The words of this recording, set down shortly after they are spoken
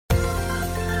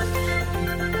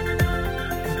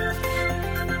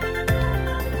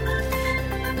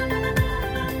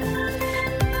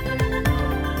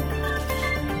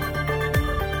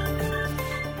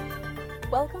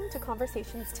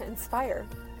Conversations to Inspire.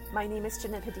 My name is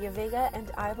Jeanette Padilla-Vega, and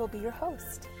I will be your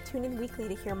host. Tune in weekly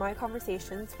to hear my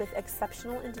conversations with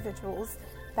exceptional individuals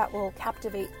that will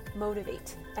captivate,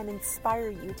 motivate, and inspire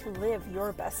you to live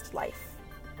your best life.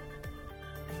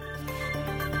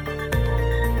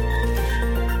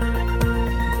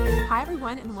 Hi,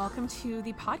 everyone, and welcome to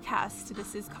the podcast.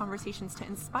 This is Conversations to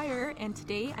Inspire, and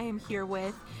today I am here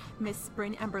with Miss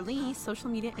Bryn Emberly, social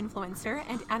media influencer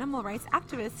and animal rights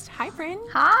activist. Hi, Bryn.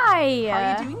 Hi.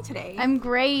 How are you doing today? I'm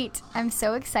great. I'm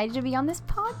so excited to be on this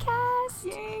podcast.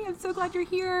 Yay, I'm so glad you're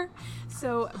here.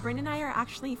 So, Bryn and I are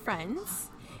actually friends,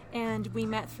 and we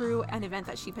met through an event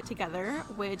that she put together,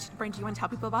 which, Bryn, do you want to tell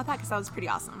people about that? Because that was pretty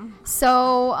awesome.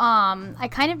 So, I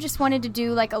kind of just wanted to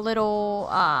do like a little,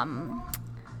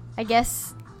 I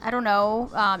guess, I don't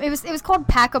know. It was called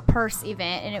Pack a Purse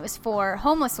event, and it was for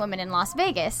homeless women in Las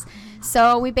Vegas.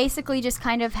 So we basically just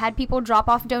kind of had people drop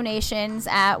off donations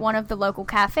at one of the local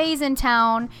cafes in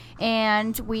town,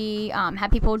 and we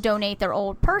had people donate their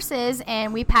old purses,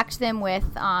 and we packed them with,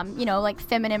 like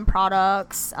feminine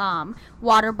products,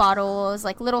 water bottles,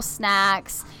 like little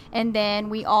snacks, and then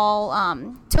we all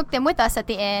took them with us at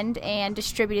the end and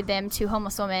distributed them to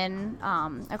homeless women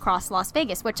across Las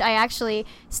Vegas, which I actually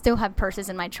still have purses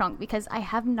in my trunk because I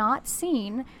have not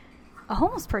seen a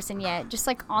homeless person yet, just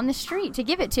like on the street to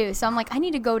give it to. So I'm like, I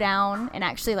need to go down and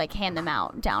actually like hand them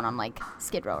out down on like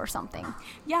Skid Row or something.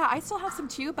 Yeah, I still have some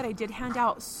too, but I did hand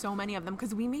out so many of them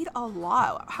because we made a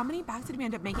lot. How many bags did we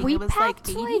end up making? We it was like packed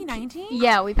 80, 90?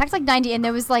 Yeah, we packed like 90, and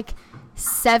there was like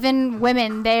 7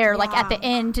 women there like at the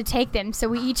end to take them, so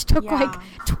we each took like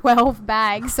 12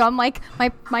 bags. So I'm like,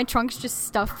 my trunk's just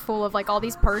stuffed full of like all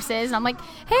these purses, and I'm like,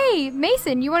 hey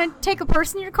Mason, you want to take a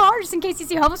purse in your car just in case you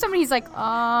see homeless someone? He's like,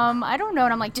 I don't know.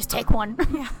 And I'm like, just take one.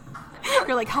 Yeah.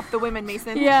 You're like, help the women,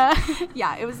 Mason. Yeah.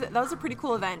 Yeah, that was a pretty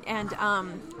cool event, and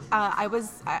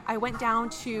I went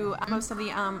down to most of the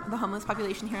homeless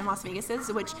population here in Las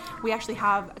Vegas, which we actually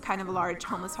have kind of a large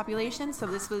homeless population. So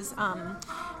this was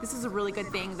a really good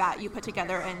thing that you put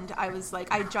together, and I was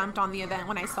like, I jumped on the event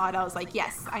when I saw it. I was like,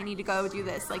 yes, I need to go do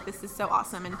this. Like, this is so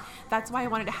awesome, and that's why I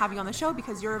wanted to have you on the show,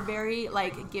 because you're a very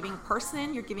like giving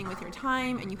person. You're giving with your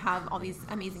time, and you have all these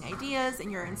amazing ideas,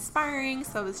 and you're inspiring.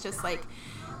 So it's just like,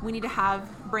 we need to have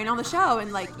Bryn on the show,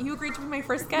 and like, you agreed to be my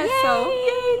first guest. Yay! So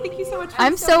yay, thank you so much.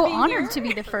 I'm so honored here to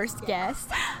be the first guest.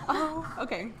 Oh,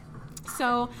 okay.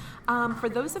 So for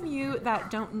those of you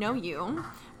that don't know you,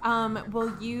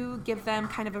 will you give them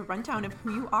kind of a rundown of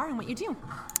who you are and what you do?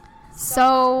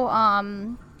 So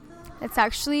it's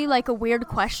actually like a weird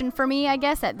question for me, I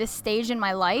guess, at this stage in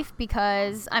my life,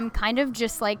 because I'm kind of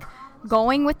just like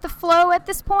going with the flow at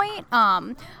this point.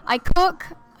 I cook,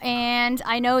 and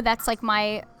I know that's like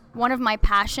one of my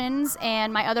passions,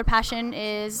 and my other passion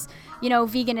is,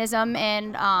 veganism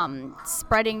and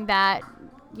spreading that,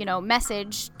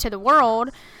 message to the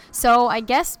world. So I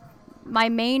guess my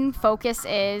main focus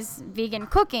is vegan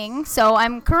cooking. So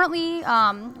I'm currently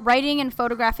writing and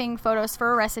photographing photos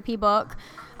for a recipe book.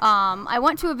 I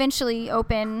want to eventually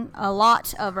open a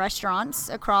lot of restaurants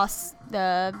across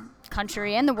the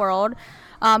country and the world.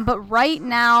 But right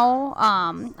now,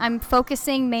 I'm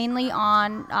focusing mainly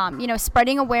on,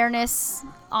 spreading awareness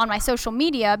on my social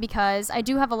media, because I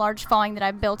do have a large following that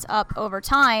I've built up over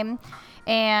time.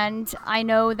 And I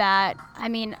know that,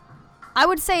 I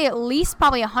would say at least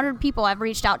probably 100 people have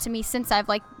reached out to me since I've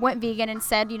like went vegan and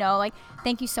said,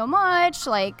 thank you so much.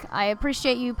 Like, I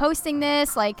appreciate you posting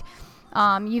this. Like,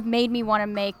 you've made me want to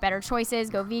make better choices,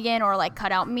 go vegan, or like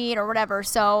cut out meat or whatever.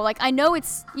 So like, I know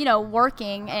it's,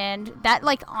 working, and that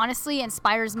like honestly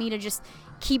inspires me to just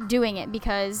keep doing it,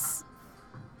 because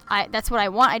that's what I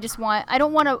want. I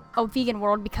don't want a vegan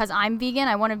world because I'm vegan.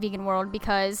 I want a vegan world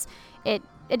because it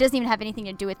doesn't even have anything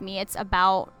to do with me. It's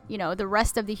about, the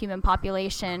rest of the human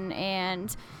population,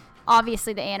 and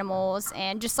obviously the animals,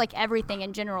 and just like everything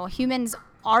in general. Humans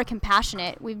are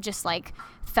compassionate. We've just like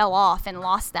fell off and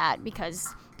lost that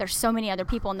because there's so many other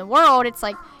people in the world. It's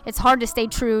like, it's hard to stay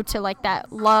true to like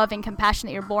that love and compassion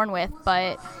that you're born with.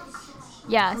 But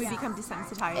yes, we become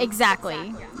desensitized.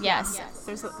 Exactly. Yes.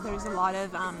 There's a lot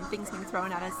of things being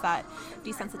thrown at us that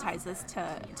desensitize us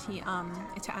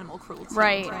to animal cruelty,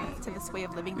 right? To this way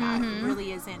of living that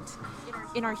really isn't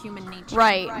in our human nature,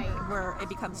 right? Where it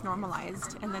becomes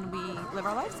normalized, and then we live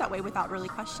our lives that way without really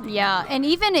questioning. Yeah, and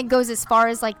even it goes as far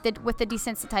as like with the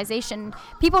desensitization,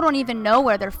 people don't even know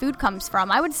where their food comes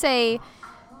from. I would say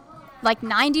like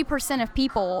 90% of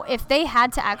people, if they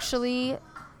had to actually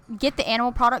get the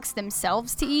animal products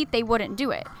themselves to eat, they wouldn't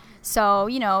do it. So,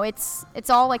 it's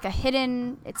all like it's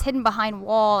hidden behind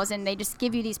walls, and they just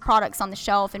give you these products on the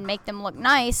shelf and make them look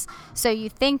nice. So you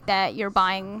think that you're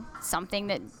buying something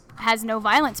that has no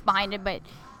violence behind it. But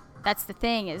that's the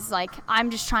thing, is like, I'm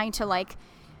just trying to, like,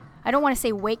 I don't want to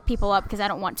say wake people up because I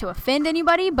don't want to offend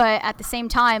anybody, but at the same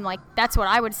time, like, that's what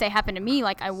I would say happened to me.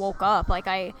 Like, I woke up, like,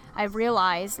 I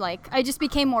realized, like, I just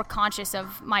became more conscious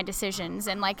of my decisions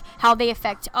and, like, how they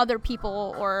affect other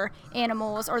people or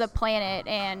animals or the planet.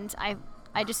 And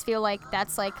I just feel like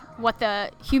that's, like, what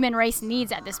the human race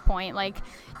needs at this point. Like,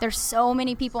 there's so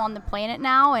many people on the planet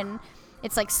now, and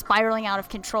it's, like, spiraling out of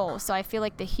control. So I feel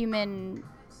like the human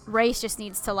race just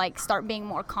needs to, like, start being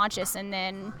more conscious, and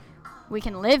then we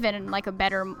can live in, like, a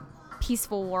better,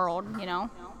 peaceful world, you know?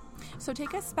 So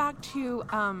take us back to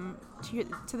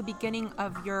the beginning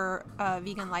of your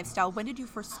vegan lifestyle. When did you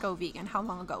first go vegan? How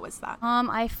long ago was that?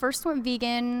 I first went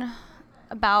vegan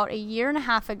about 1.5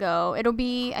 years ago. It'll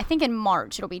be, I think in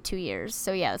March, it'll be 2 years.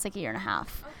 So yeah, it's like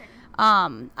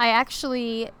 1.5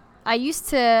 years. I used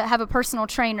to have a personal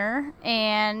trainer,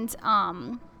 and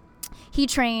he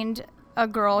trained a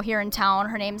girl here in town.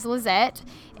 Her name's Lizette,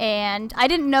 and I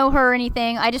didn't know her or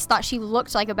anything. I just thought she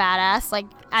looked like a badass, like,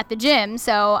 at the gym.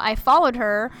 So I followed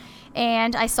her,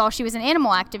 and I saw she was an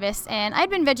animal activist, and I'd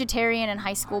been vegetarian in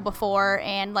high school before,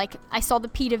 and, like, I saw the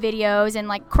PETA videos and,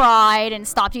 like, cried and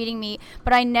stopped eating meat,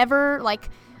 but I never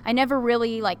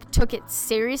really, like, took it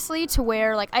seriously to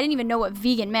where, like, I didn't even know what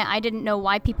vegan meant. I didn't know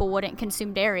why people wouldn't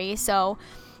consume dairy.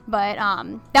 But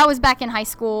that was back in high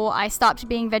school. I stopped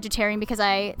being vegetarian because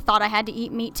I thought I had to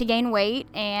eat meat to gain weight,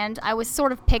 and I was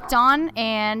sort of picked on,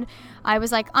 and I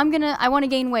was like, I want to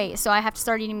gain weight, so I have to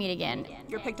start eating meat again.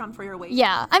 You're picked on for your weight?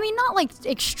 Yeah. I mean, not, like,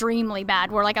 extremely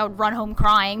bad where, like, I would run home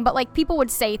crying, but, like, people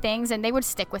would say things and they would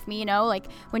stick with me, you know?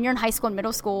 Like, when you're in high school and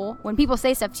middle school, when people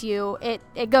say stuff to you,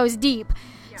 it goes deep.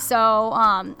 Yeah. So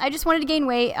I just wanted to gain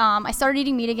weight. I started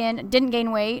eating meat again, didn't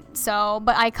gain weight,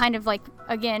 but I kind of, like,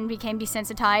 again became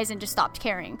desensitized and just stopped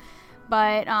caring.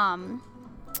 But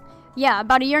yeah,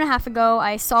 about 1.5 years ago,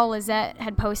 I saw Lizette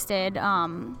had posted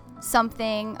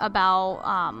something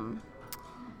about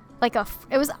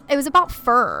it was about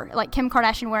fur, like Kim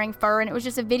Kardashian wearing fur, and it was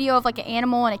just a video of, like, an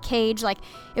animal in a cage, like,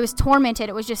 it was tormented.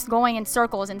 It was just going in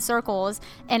circles and circles,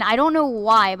 and I don't know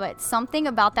why, but something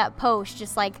about that post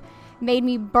just, like, made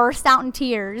me burst out in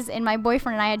tears. And my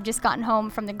boyfriend and I had just gotten home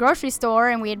from the grocery store,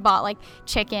 and we had bought, like,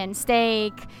 chicken,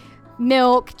 steak,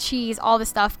 milk, cheese, all the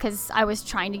stuff, because I was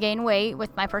trying to gain weight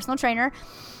with my personal trainer.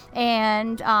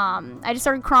 And I just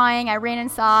started crying. I ran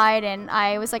inside, and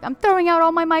I was like, I'm throwing out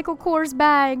all my Michael Kors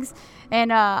bags.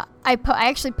 And I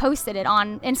actually posted it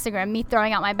on Instagram, me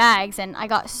throwing out my bags, and I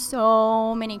got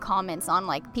so many comments on,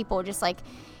 like, people just, like,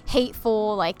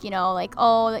 hateful, like, you know, like,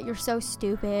 oh, that you're so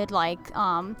stupid, like,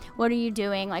 what are you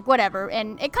doing, like, whatever.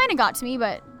 And it kind of got to me,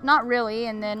 but not really.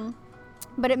 And then,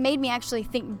 but it made me actually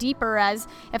think deeper, as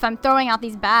if I'm throwing out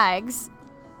these bags,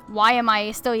 why am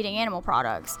I still eating animal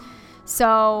products?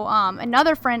 So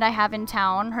another friend I have in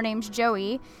town, her name's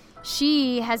Joey.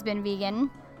 She has been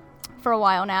vegan for a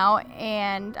while now,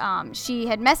 and she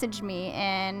had messaged me,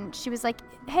 and she was like,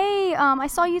 hey, I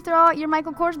saw you throw out your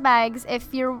Michael Kors bags.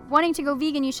 If you're wanting to go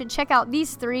vegan, you should check out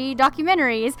these 3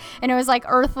 documentaries. And it was like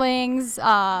Earthlings,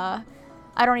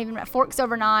 Forks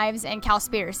Over Knives, and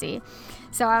Cowspiracy.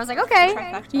 So I was like,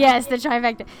 okay. Yes, the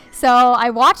trifecta. So I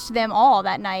watched them all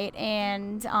that night,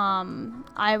 and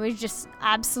I was just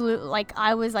absolutely, like,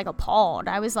 I was, like, appalled.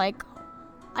 I was like,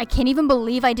 I can't even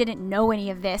believe I didn't know any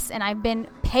of this, and I've been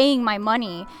paying my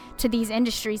money to these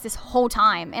industries this whole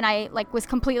time, and I, like, was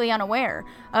completely unaware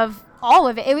of all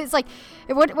of it. It was like,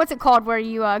 what's it called, where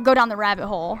you go down the rabbit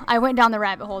hole? I went down the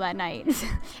rabbit hole that night.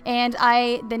 And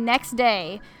the next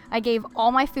day, I gave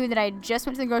all my food that I just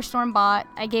went to the grocery store and bought,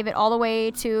 I gave it all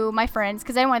away to my friends,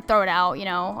 because I didn't want to throw it out, you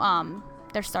know.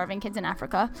 They're starving kids in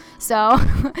Africa. So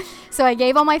I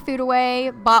gave all my food away,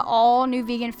 bought all new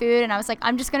vegan food, and I was like,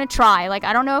 I'm just going to try. Like,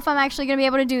 I don't know if I'm actually going to be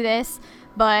able to do this,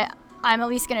 but I'm at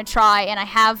least going to try, and I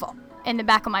have in the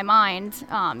back of my mind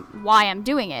why I'm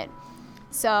doing it.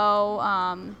 So,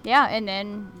 yeah, and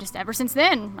then just ever since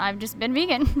then, I've just been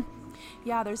vegan.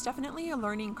 Yeah, there's definitely a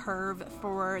learning curve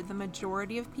for the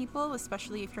majority of people,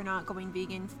 especially if you're not going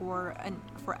vegan for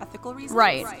ethical reasons.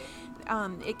 Right.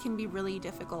 It can be really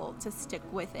difficult to stick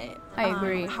with it. I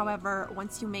agree. However,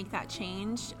 once you make that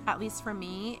change, at least for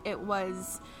me, it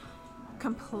was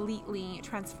completely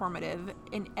transformative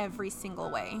in every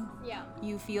single way. Yeah.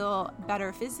 You feel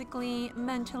better physically,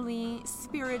 mentally,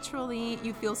 spiritually.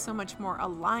 You feel so much more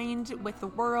aligned with the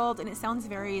world, and it sounds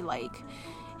very, like,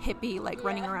 hippie, like,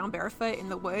 running around barefoot in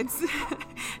the woods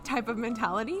type of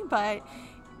mentality, but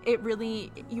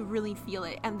you really feel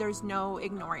it, and there's no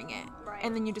ignoring it. Right.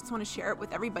 And then you just want to share it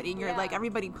with everybody, and you're like,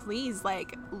 everybody, please,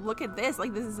 like, look at this,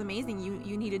 like, this is amazing.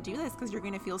 You need to do this because you're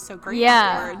going to feel so great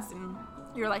afterwards. And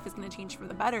your life is going to change for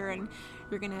the better, and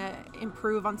you're going to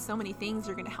improve on so many things.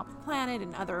 You're going to help the planet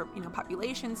and other,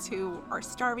 populations who are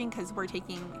starving because we're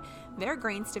taking their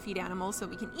grains to feed animals so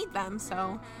we can eat them.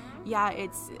 So yeah,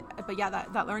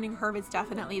 that learning curve is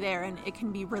definitely there, and it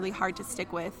can be really hard to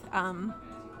stick with.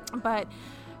 But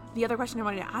the other question I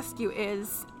wanted to ask you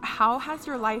is, how has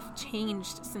your life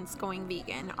changed since going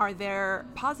vegan? Are there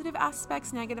positive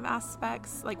aspects, negative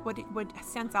aspects? Like, what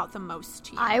stands out the most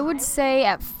to you? I would say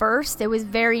at first it was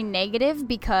very negative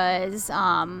because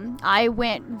I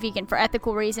went vegan for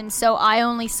ethical reasons. So I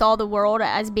only saw the world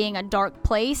as being a dark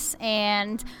place,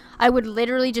 and I would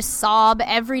literally just sob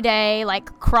every day,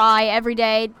 like cry every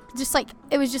day. Just like,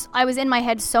 I was in my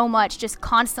head so much, just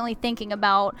constantly thinking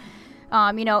about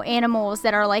animals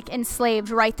that are like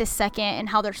enslaved right this second and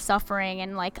how they're suffering.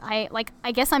 And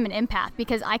I guess I'm an empath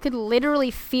because I could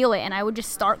literally feel it and I would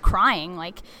just start crying.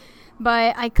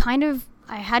 But I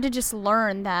had to just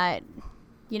learn that,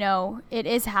 it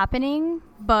is happening,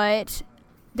 but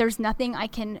there's nothing I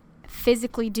can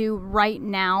physically do right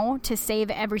now to save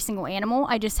every single animal.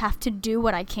 I just have to do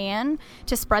what I can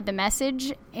to spread the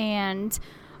message. And,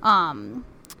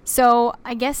 so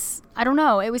I guess, I don't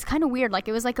know, it was kind of weird.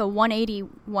 It was like a 180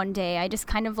 one day. I just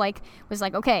kind of was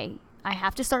like, okay, I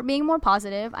have to start being more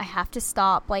positive. I have to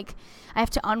stop. I have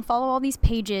to unfollow all these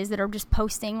pages that are just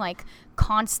posting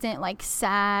constant,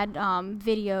 sad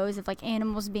videos of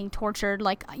animals being tortured.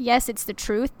 Yes, it's the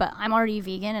truth, but I'm already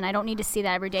vegan and I don't need to see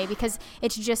that every day because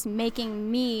it's just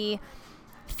making me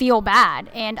feel bad,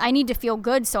 and I need to feel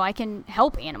good so I can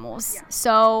help animals. Yeah.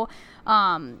 So,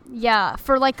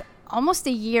 for almost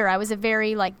a year, I was a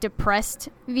very depressed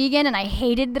vegan, and I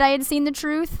hated that I had seen the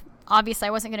truth. Obviously,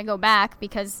 I wasn't going to go back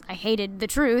because I hated the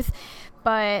truth.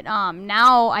 But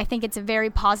now I think it's a very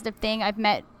positive thing. I've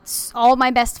met all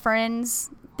my best friends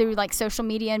through social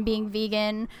media and being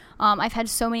vegan. I've had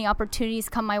so many opportunities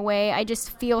come my way. I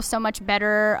just feel so much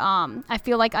better. I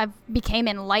feel like I've became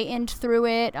enlightened through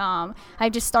it. I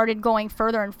just started going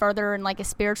further and further in a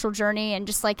spiritual journey, and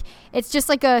just it's just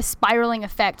a spiraling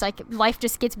effect. Life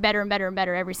just gets better and better and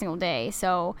better every single day.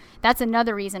 So that's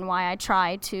another reason why I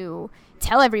try to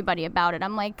tell everybody about it.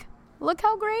 I'm like, look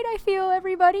how great I feel,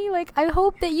 everybody. I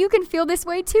hope that you can feel this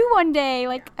way too one day.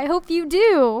 I hope you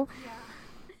do. Yeah.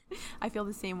 I feel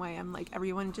the same way. I'm like,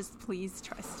 everyone just please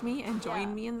trust me and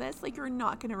join me in this. You're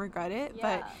not going to regret it. Yeah.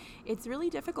 But it's really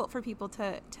difficult for people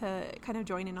to kind of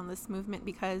join in on this movement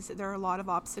because there are a lot of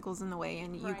obstacles in the way,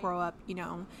 and you grow up,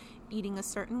 eating a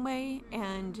certain way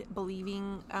and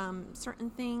believing certain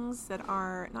things that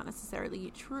are not necessarily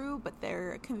true, but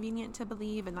they're convenient to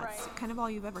believe, and that's kind of all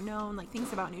you've ever known,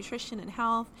 things about nutrition and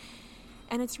health.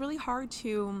 And it's really hard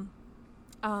to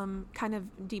kind of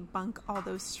debunk all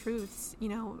those truths,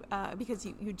 because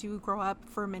you do grow up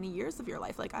for many years of your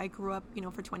life. I grew up,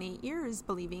 for 28 years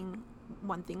believing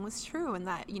one thing was true, and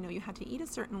that, you had to eat a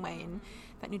certain way, and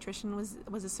that nutrition was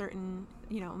a certain,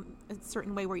 a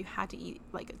certain way where you had to eat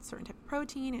a certain type of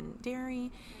protein and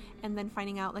dairy. And then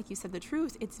finding out, like you said, the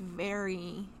truth, it's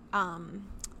very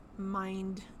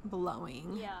mind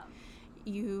blowing. Yeah.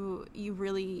 You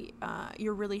really,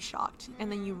 you're really shocked.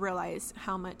 And then you realize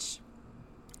how much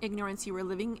ignorance you were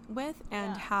living with,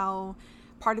 and how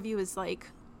part of you is I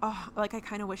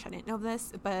kind of wish I didn't know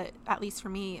this, but at least for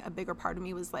me, a bigger part of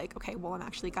me was okay, well, I'm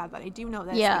actually glad that I do know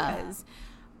this, because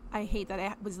I hate that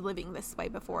I was living this way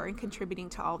before and contributing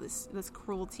to all this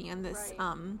cruelty and this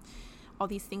all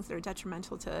these things that are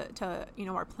detrimental to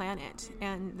our planet.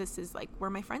 And this is where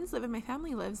my friends live and my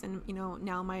family lives, and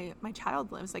now my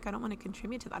child lives. I don't want to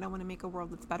contribute to that. I want to make a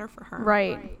world that's better for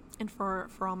her, and for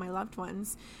all my loved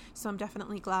ones. So I'm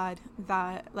definitely glad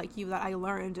that that I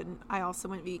learned, and I also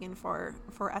went vegan for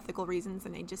ethical reasons,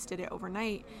 and I just did it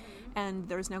overnight, and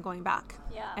there's no going back.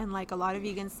 And a lot of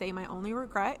vegans say, my only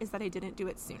regret is that I didn't do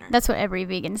it sooner. That's what every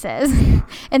vegan says.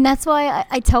 And that's why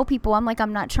I tell people, I'm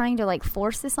I'm not trying to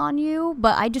force this on you,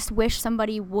 but I just wish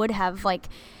somebody would have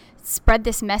spread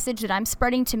this message that I'm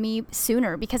spreading to me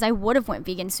sooner, because I would have went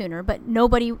vegan sooner, but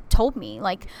nobody told me.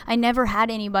 I never had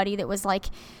anybody that was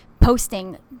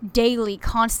posting daily,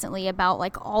 constantly about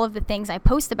all of the things I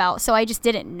post about, so I just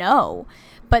didn't know.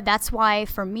 But that's why,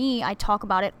 for me, I talk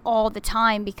about it all the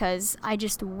time, because I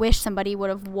just wish somebody would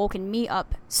have woken me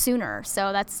up sooner.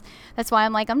 So that's why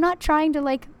I'm I'm not trying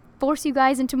to force you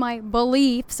guys into my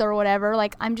beliefs or whatever.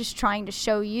 I'm just trying to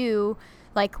show you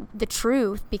the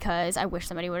truth, because I wish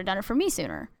somebody would have done it for me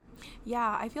sooner.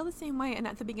 Yeah, I feel the same way. And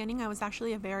at the beginning, I was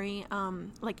actually a very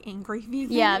like angry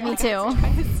vegan. Yeah, me too. I was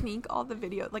trying to sneak all the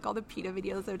videos, like all the PETA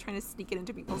videos. I was trying to sneak it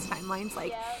into people's timelines.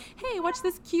 Like, hey, watch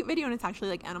this cute video, and it's actually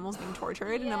like animals being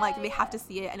tortured. And I'm like, they have to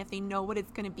see it. And if they know what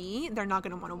it's going to be, they're not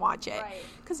going to want to watch it,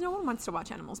 because no one wants to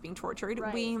watch animals being tortured.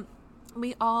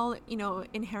 We all, you know,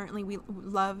 inherently we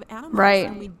love animals,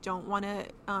 and we don't want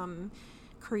to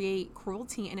create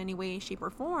cruelty in any way, shape, or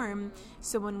form.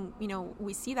 So when, you know,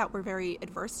 we see that, we're very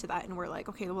adverse to that, and we're like,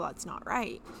 okay, well, that's not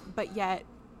right. But yet,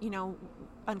 you know,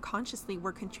 unconsciously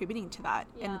we're contributing to that,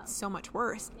 and it's so much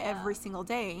worse every single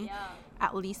day,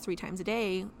 at least 3 times a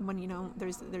day, when, you know,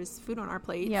 there's food on our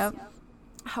plates.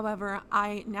 However,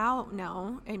 I now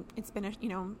know, and it's been a, you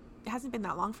know, it hasn't been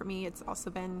that long for me. It's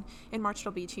also been, in March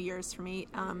it'll be 2 years for me.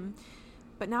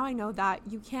 But now I know that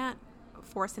you can't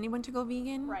force anyone to go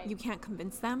vegan. You can't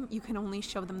convince them. You can only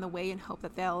show them the way and hope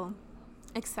that they'll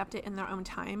accept it in their own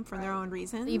time for their own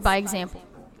reasons. Lead by example.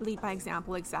 Lead by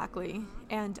example, exactly.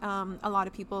 And a lot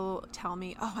of people tell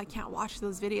me, oh, I can't watch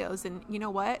those videos. And you know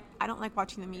what? I don't like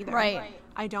watching them either.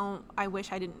 I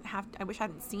wish I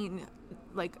hadn't seen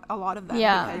like a lot of them,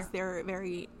 because they're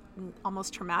very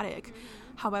almost traumatic.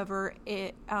 However,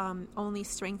 it only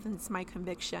strengthens my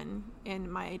conviction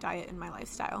in my diet and my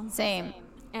lifestyle. Same.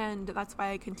 And that's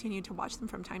why I continue to watch them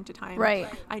from time to time.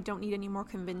 I don't need any more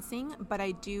convincing, but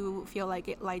I do feel like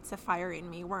it lights a fire in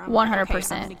me where I'm 100%. Like,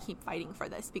 okay, I'm going to keep fighting for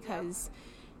this, because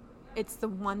it's the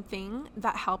one thing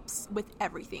that helps with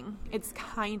everything. It's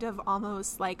kind of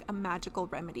almost like a magical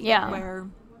remedy where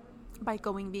by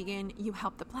going vegan, you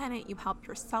help the planet, you help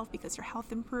yourself because your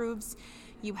health improves,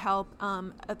 you help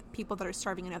people that are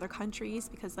starving in other countries,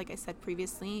 because like I said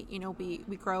previously, you know, we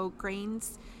grow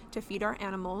grains to feed our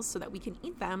animals so that we can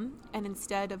eat them, and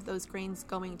instead of those grains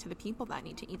going to the people that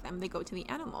need to eat them, they go to the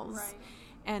animals.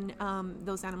 And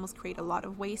those animals create a lot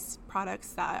of waste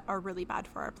products that are really bad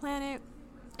for our planet.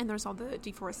 And there's all the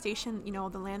deforestation, you know,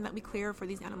 the land that we clear for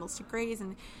these animals to graze.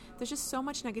 And there's just so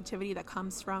much negativity that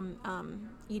comes from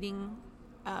eating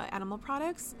animal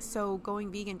products. So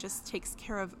going vegan just takes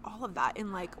care of all of that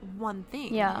in like one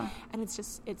thing. And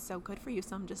it's so good for you.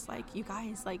 So I'm just like, you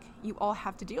guys, like, you all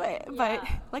have to do it. But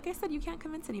like I said, you can't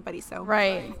convince anybody. So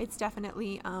it's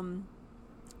definitely,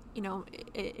 you know,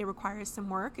 it requires some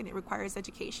work, and it requires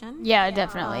education.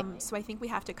 Definitely. So I think we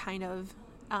have to kind of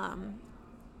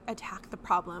attack the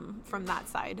problem from that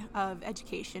side of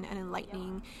education and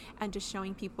enlightening, and just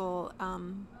showing people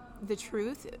the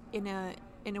truth in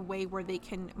a way where they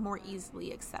can more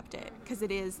easily accept it, because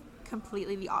it is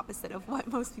completely the opposite of what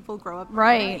most people grow up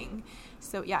knowing.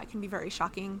 So it can be very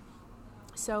shocking.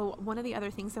 So one of the other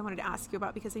things I wanted to ask you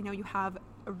about, because I know you have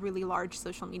a really large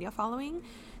social media following,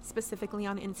 specifically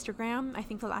on Instagram. I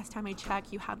think the last time I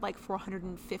checked, you had like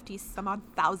 450 some odd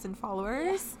thousand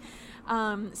followers.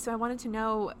 So I wanted to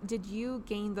know, did you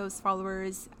gain those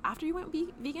followers after you went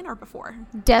vegan or before?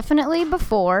 Definitely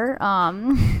before.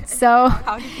 So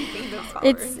how did you gain those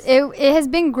followers? It has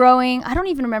been growing. I don't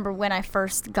even remember when I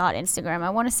first got Instagram. I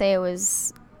want to say it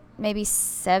was maybe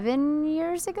 7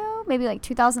 years ago, maybe like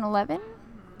 2011.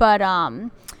 But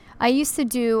I used to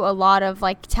do a lot of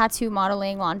like tattoo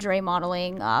modeling, lingerie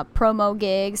modeling, promo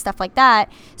gigs, stuff like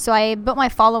that. So I built my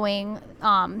following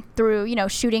through, you know,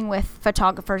 shooting with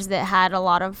photographers that had a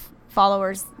lot of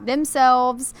followers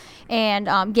themselves,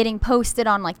 and getting posted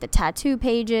on like the tattoo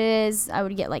pages. I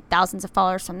would get like thousands of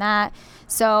followers from that.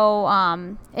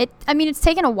 So it's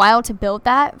taken a while to build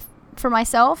that for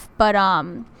myself, but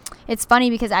it's funny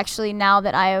because actually now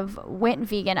that I have went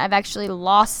vegan, I've actually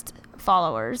lost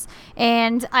followers,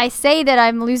 and I say that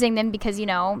I'm losing them because, you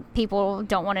know, people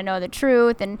don't want to know the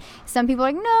truth, and some people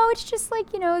are like, no, it's just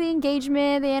like, you know, the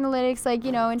engagement, the analytics, like,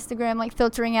 you know, Instagram like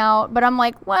filtering out. But I'm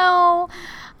like, well,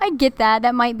 I get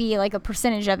that might be like a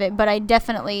percentage of it, but I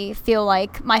definitely feel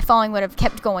like my following would have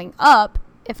kept going up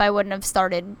if I wouldn't have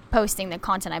started posting the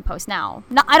content I post now.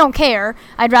 No, I don't care.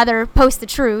 I'd rather post the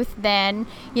truth than,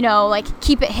 you know, like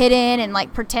keep it hidden and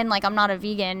like pretend like I'm not a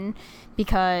vegan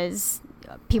because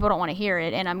people don't want to hear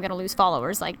it and I'm going to lose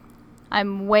followers. Like,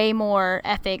 I'm way more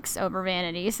ethics over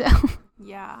vanity. So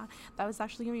yeah, that was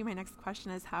actually going to be my next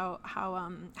question, is how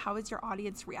is your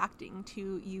audience reacting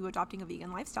to you adopting a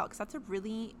vegan lifestyle? Because that's a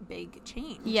really big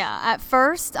change. Yeah, at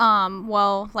first,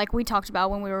 well, like we talked about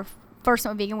when we were first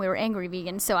went vegan, we were angry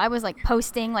vegan. So I was like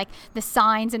posting like the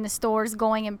signs in the stores,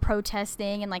 going and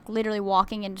protesting, and like literally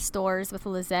walking into stores with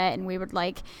Lizette, and we would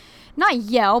like not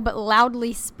yell but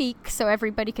loudly speak so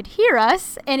everybody could hear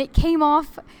us, and it came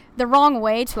off the wrong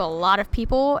way to a lot of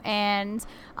people. And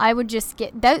I would just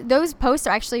get those posts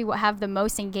are actually what have the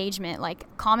most engagement, like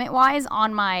comment wise,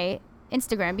 on my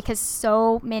Instagram, because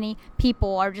so many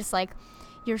people are just like,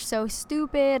 you're so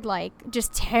stupid, like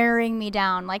just tearing me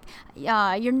down, like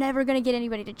you're never going to get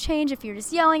anybody to change if you're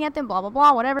just yelling at them, blah, blah,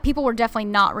 blah, whatever. People were definitely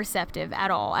not receptive at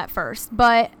all at first,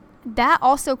 but that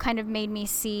also kind of made me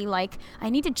see like I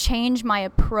need to change my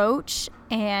approach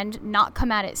and not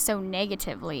come at it so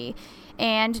negatively.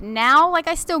 And now, like,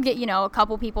 I still get, a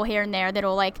couple people here and there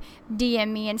that'll, like,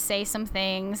 DM me and say some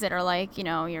things that are like,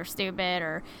 you're stupid,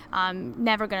 or I'm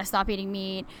never going to stop eating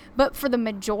meat. But for the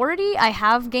majority, I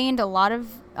have gained a lot of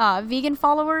vegan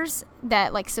followers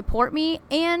that, like, support me.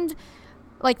 And,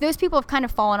 like, those people have kind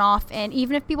of fallen off. And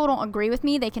even if people don't agree with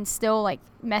me, they can still, like,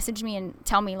 message me and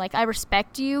tell me, like, I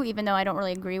respect you, even though I don't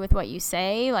really agree with what you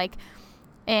say. Like,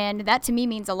 and that to me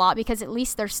means a lot, because at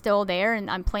least they're still there and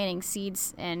I'm planting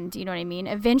seeds, and you know what I mean?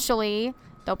 Eventually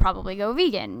they'll probably go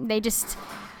vegan.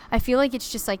 I feel like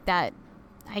it's just like that,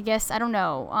 I guess, I don't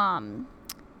know,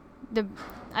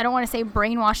 I don't want to say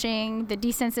brainwashing, the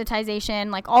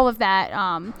desensitization, like all of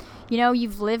that.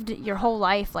 You've lived your whole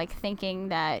life like thinking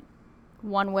that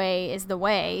one way is the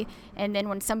way, and then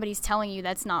when somebody's telling you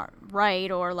that's not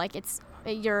right, or like it's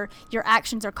your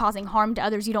actions are causing harm to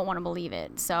others, you don't want to believe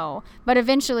it. So, but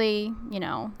eventually,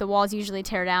 the walls usually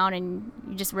tear down, and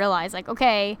you just realize, like,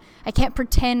 okay, I can't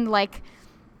pretend like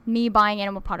me buying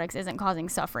animal products isn't causing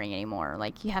suffering anymore.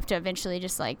 Like, you have to eventually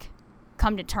just like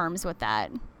come to terms with that.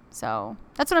 So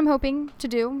that's what I'm hoping to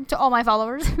do to all my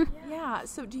followers. Yeah.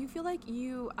 So do you feel like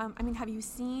you, have you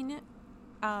seen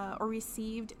or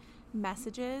received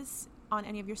messages on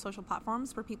any of your social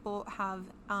platforms where people have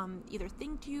either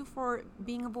thanked you for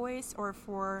being a voice, or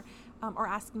for or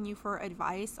asking you for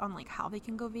advice on like how they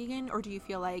can go vegan? Or do you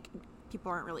feel like people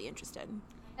aren't really interested?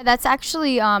 That's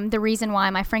actually the reason why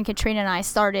my friend Katrina and I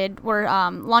we're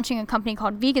launching a company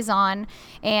called Vegazon,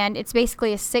 and it's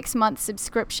basically a 6-month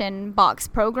subscription box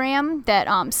program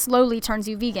that slowly turns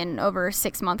you vegan over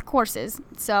 6-month courses.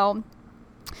 So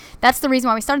that's the reason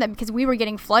why we started that, because we were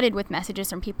getting flooded with messages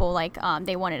from people like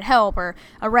they wanted help or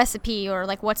a recipe, or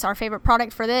like what's our favorite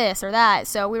product for this or that.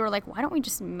 So we were like, why don't we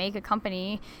just make a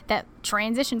company that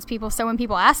transitions people, so when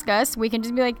people ask us, we can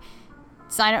just be like,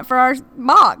 sign up for our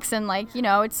box, and like,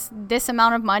 it's this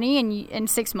amount of money, and in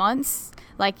 6 months,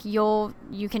 like you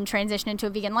can transition into a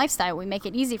vegan lifestyle. We make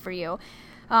it easy for you.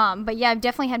 But yeah, I've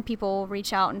definitely had people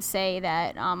reach out and say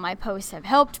that my posts have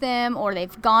helped them, or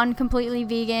they've gone completely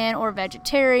vegan or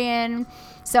vegetarian.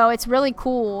 So it's really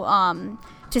cool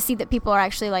to see that people are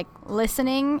actually like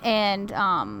listening, and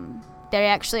they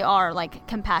actually are like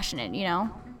compassionate,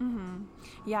 Mm-hmm.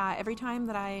 Yeah, every time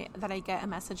that I get a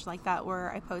message like that,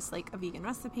 where I post like a vegan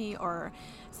recipe or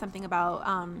something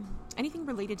about anything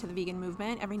related to the vegan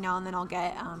movement, every now and then I'll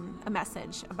get a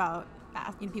message about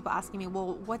people asking me,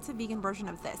 well, what's a vegan version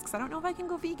of this? Because I don't know if I can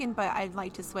go vegan, but I'd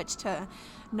like to switch to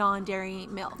non-dairy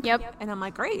milk. Yep. And I'm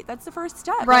like, great, that's the first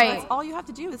step. Right. Like, that's all you have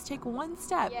to do is take one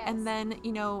step. Yes. And then,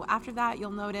 after that, you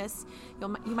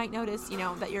might notice,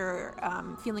 that you're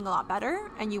feeling a lot better,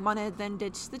 and you want to then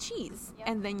ditch the cheese. Yep.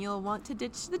 And then you'll want to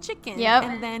ditch the chicken. Yep.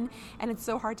 And it's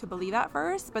so hard to believe at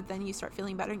first, but then you start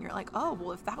feeling better, and you're like, oh,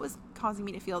 well, if that was causing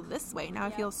me to feel this way, now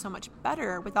I feel so much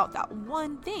better without that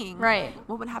one thing. Right.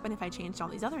 What would happen if I changed all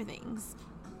these other things?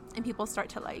 And people start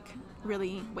to like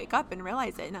really wake up and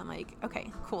realize it, and I'm like,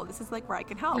 okay, cool, this is like where I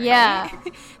can help. Yeah.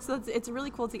 Right? So it's really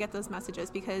cool to get those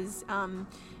messages, because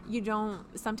you don't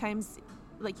sometimes,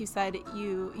 like you said,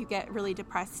 you get really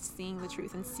depressed seeing the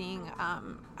truth and seeing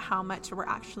how much we're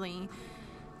actually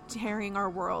tearing our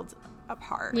world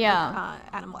apart. Yeah.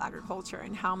 With, animal agriculture,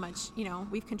 and how much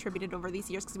we've contributed over these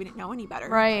years because we didn't know any better.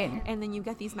 Right. And then you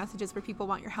get these messages where people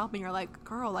want your help, and you're like,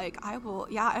 girl, like I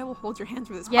will hold your hand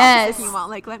through this Yes. process if you want.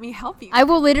 Like, let me help you. I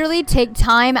will literally take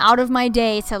time out of my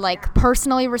day to like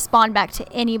personally respond back to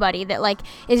anybody that like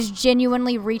is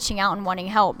genuinely reaching out and wanting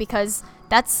help, because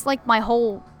that's like my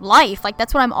whole life. Like,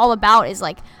 that's what I'm all about, is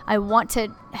like I want to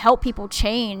help people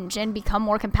change and become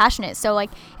more compassionate. So like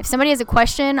if somebody has a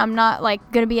question, I'm not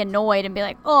like gonna be annoyed and be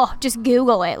like, oh, just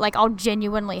Google it. Like, I'll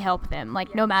genuinely help them,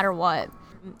 like no matter what.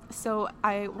 So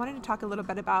I wanted to talk a little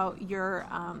bit about your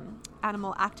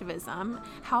animal activism.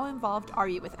 How involved are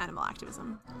you with animal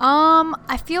activism?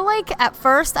 I feel like at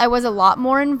first I was a lot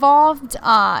more involved.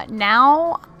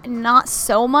 Now, not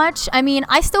so much. I mean,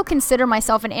 I still consider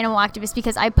myself an animal activist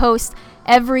because I post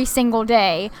every single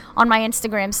day on my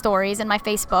Instagram stories and my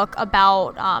Facebook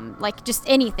about like just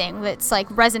anything that's like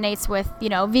resonates with,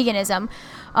 veganism.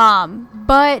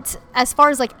 But as far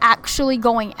as like actually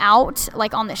going out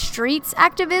like on the streets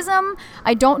activism,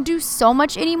 I don't do so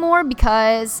much anymore,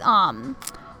 because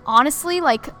honestly,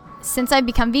 like since I've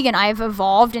become vegan, I've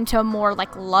evolved into a more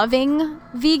like loving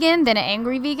vegan than an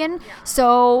angry vegan.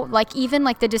 So like even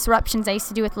like the disruptions I used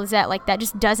to do with Lizette, like that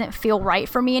just doesn't feel right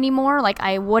for me anymore. Like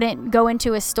I wouldn't go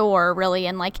into a store really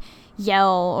and like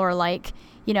yell or like,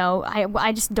 you know,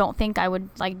 I just don't think I would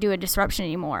like do a disruption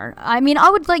anymore. I mean, I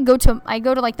would like go to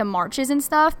like the marches and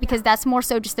stuff because that's more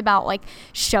so just about like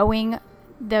showing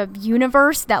the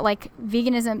universe that like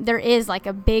veganism, there is like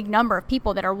a big number of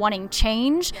people that are wanting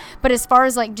change. But as far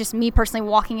as like just me personally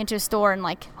walking into a store and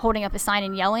like holding up a sign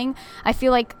and yelling, I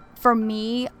feel like for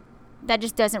me that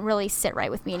just doesn't really sit right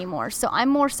with me anymore. So I'm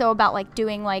more so about like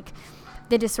doing like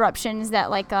the disruptions that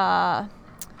like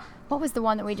what was the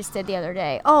one that we just did the other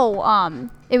day?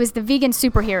 It was the vegan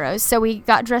superheroes. So we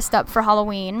got dressed up for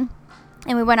Halloween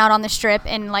and we went out on the strip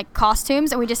in like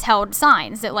costumes and we just held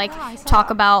signs that like talk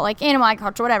about like animal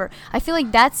agriculture, whatever. I feel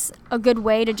like that's a good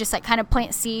way to just like kind of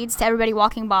plant seeds to everybody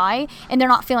walking by and they're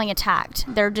not feeling attacked.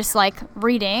 They're just like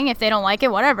reading. If they don't like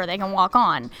it, whatever, they can walk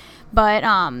on. But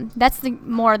that's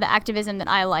more the activism that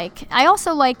I like. I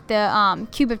also like the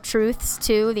Cube of Truths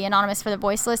too, the Anonymous for the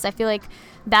Voiceless. I feel like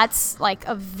that's like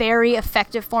a very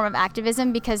effective form of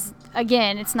activism because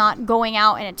again, it's not going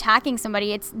out and attacking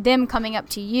somebody, it's them coming up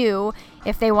to you.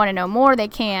 If they want to know more, they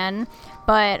can,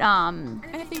 but and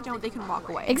if they don't, they can walk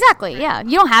away. Exactly, yeah.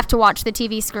 You don't have to watch the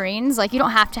TV screens, like you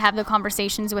don't have to have the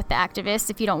conversations with the activists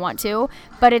if you don't want to,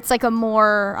 but it's like a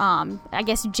more I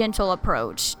guess gentle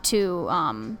approach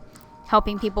to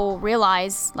helping people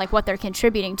realize like what they're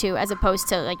contributing to as opposed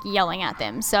to like yelling at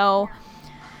them. So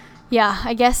yeah,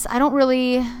 I guess I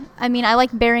like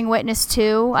bearing witness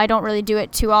too. I don't really do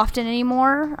it too often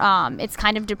anymore. It's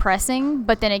kind of depressing,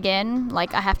 but then again,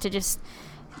 like I have to just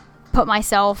put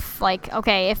myself like,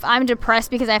 okay, if I'm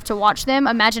depressed because I have to watch them,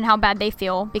 imagine how bad they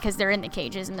feel because they're in the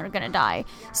cages and they're going to die.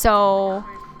 So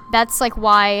that's like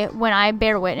why when I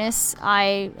bear witness,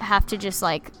 I have to just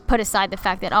like put aside the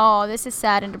fact that, oh, this is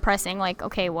sad and depressing. Like,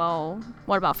 okay, well,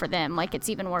 what about for them? Like it's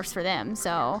even worse for them.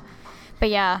 So, but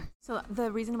yeah. So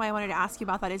the reason why I wanted to ask you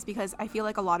about that is because I feel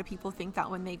like a lot of people think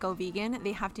that when they go vegan,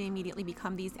 they have to immediately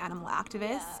become these animal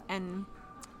activists and,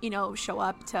 you know, show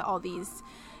up to all these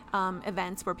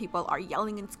events where people are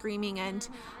yelling and screaming, and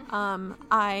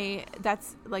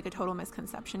that's like a total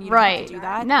misconception. You don't have to do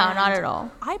that. No, and not at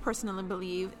all. I personally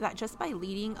believe that just by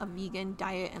leading a vegan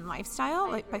diet and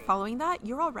lifestyle, like by following that,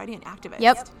 you're already an activist.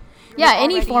 Yep. Yeah,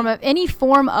 any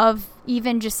form of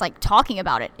even just like talking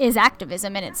about it is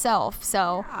activism in itself.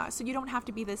 So so you don't have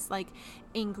to be this like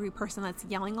angry person that's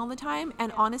yelling all the time.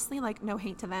 And honestly, like no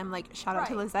hate to them, like shout out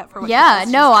to Lizette for what she does.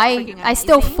 No, I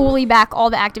still fully back all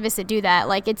the activists that do that.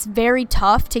 Like it's very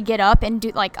tough to get up and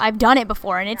do, like I've done it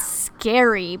before and it's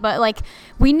scary, but like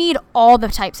we need all the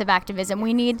types of activism.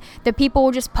 We need the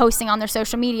people just posting on their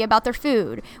social media about their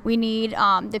food. We need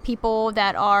the people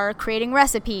that are creating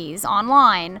recipes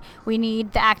online. We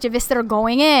need the activists that are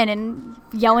going in and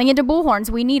yelling into bullhorns.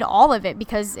 We need all of it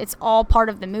because it's all part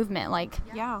of the movement. Like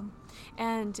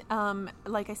and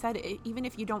like I said, even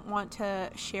if you don't want to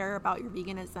share about your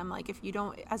veganism, like if you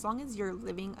don't, as long as you're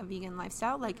living a vegan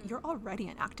lifestyle, like you're already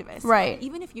an activist, right?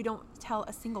 Even if you don't tell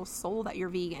a single soul that you're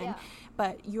vegan,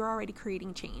 but you're already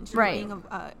creating change, right? You're being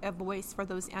a voice for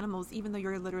those animals, even though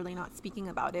you're literally not speaking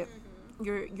about it.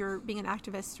 You're being an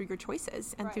activist through your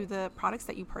choices and through the products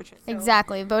that you purchase. So,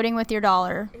 exactly. Voting with your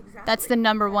dollar. Exactly. That's the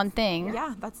number one thing.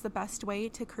 Yeah, that's the best way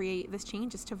to create this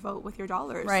change is to vote with your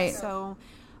dollars. Right. So,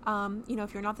 you know,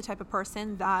 if you're not the type of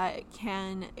person that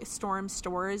can storm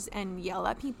stores and yell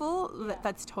at people,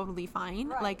 that's totally fine.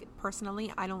 Right. Like,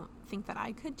 personally, I don't think that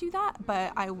I could do that,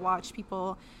 but I watch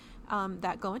people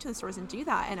that go into the stores and do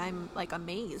that, and I'm like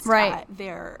amazed at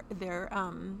their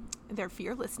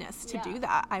fearlessness to do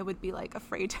that. I would be like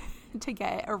afraid to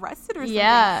get arrested or something.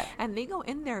 Yeah. And they go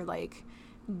in there like,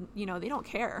 you know, they don't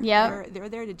care. Yeah. They're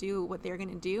there to do what they're going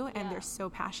to do, and they're so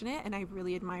passionate, and I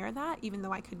really admire that, even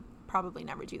though I could probably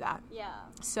never do that. Yeah.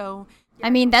 So I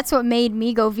mean, that's what made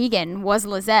me go vegan was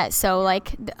Lizette. So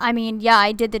like, I mean, yeah,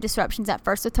 I did the disruptions at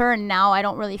first with her, and now I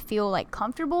don't really feel like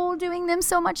comfortable doing them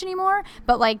so much anymore,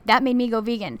 but like that made me go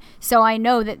vegan. So I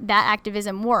know that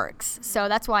activism works. So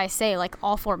that's why I say like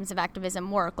all forms of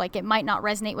activism work. Like it might not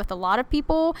resonate with a lot of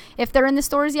people if they're in the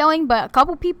stores yelling, but a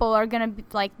couple people are going to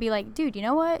be like, dude, you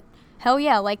know what? Hell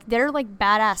yeah, like they're like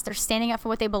badass. They're standing up for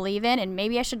what they believe in, and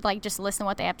maybe I should like just listen to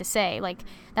what they have to say. Like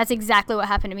that's exactly what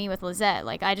happened to me with Lizette.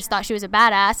 Like I just thought she was a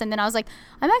badass, and then I was like,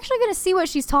 I'm actually gonna see what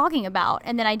she's talking about,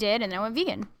 and then I did, and then I went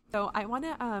vegan. So I want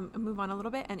to move on a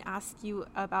little bit and ask you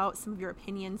about some of your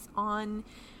opinions on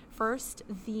First,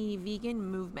 the vegan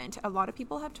movement. A lot of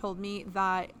people have told me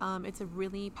that it's a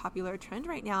really popular trend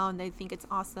right now, and they think it's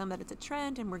awesome that it's a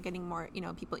trend and we're getting more,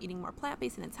 people eating more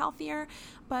plant-based and it's healthier.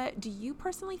 But do you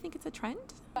personally think it's a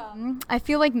trend? I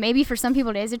feel like maybe for some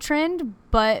people it is a trend,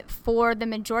 but for the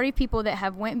majority of people that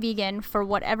have went vegan for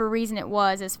whatever reason it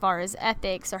was, as far as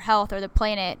ethics or health or the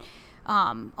planet,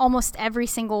 almost every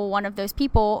single one of those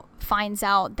people finds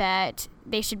out that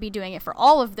they should be doing it for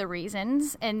all of the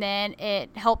reasons, and then it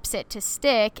helps it to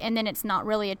stick, and then it's not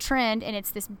really a trend, and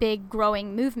it's this big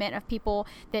growing movement of people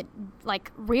that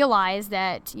like realize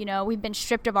that, we've been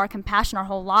stripped of our compassion our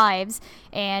whole lives,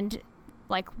 and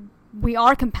like we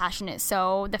are compassionate.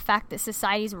 So the fact that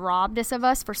society's robbed us of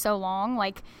us for so long,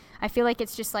 like I feel like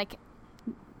it's just like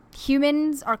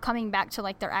humans are coming back to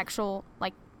like their actual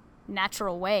like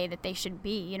natural way that they should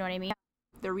be, you know what I mean?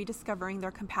 They're rediscovering their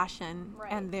compassion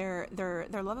and their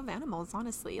love of animals,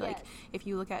 honestly. Yes. Like if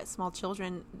you look at small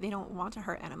children, they don't want to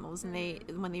hurt animals, and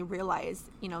when they realize,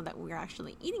 that we're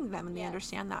actually eating them and they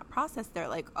understand that process, they're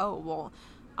like, oh, well,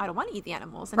 I don't want to eat the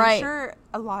animals. And I'm sure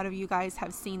a lot of you guys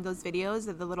have seen those videos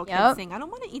of the little kids saying, I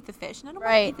don't want to eat the fish and I don't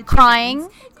want to eat the chickens.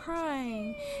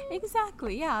 Crying.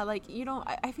 Exactly. Yeah. Like,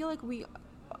 I feel like we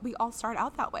all start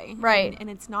out that way, right? And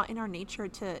it's not in our nature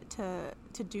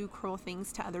to do cruel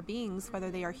things to other beings,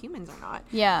 whether they are humans or not.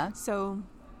 Yeah. So,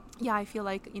 yeah, I feel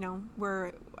like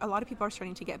a lot of people are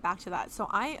starting to get back to that. So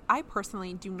I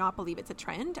personally do not believe it's a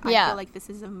trend. I feel like this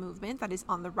is a movement that is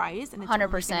on the rise, and it's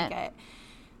 100% going to get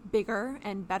bigger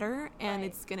and better, and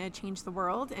it's going to change the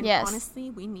world. And honestly,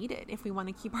 we need it if we want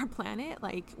to keep our planet.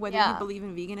 Like whether you believe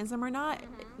in veganism or not,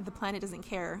 the planet doesn't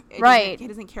care. It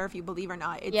doesn't care if you believe or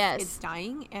not. It's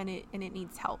dying, and it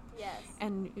needs help.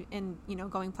 And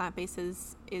going plant-based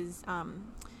is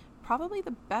probably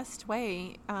the best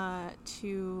way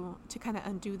to kind of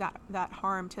undo that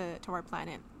harm to our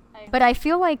planet. But I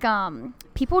feel like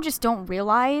people just don't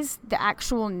realize the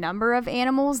actual number of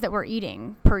animals that we're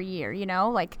eating per year,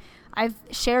 Like I've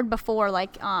shared before,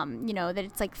 like, that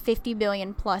it's like 50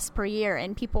 billion plus per year.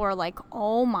 And people are like,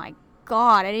 oh, my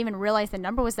God, I didn't even realize the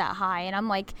number was that high. And I'm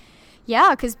like,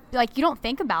 yeah, because, like, you don't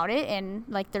think about it. And,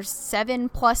 like, there's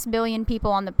 7+ billion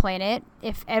people on the planet.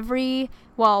 If probably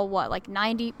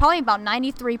about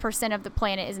 93% of the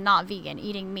planet is not vegan,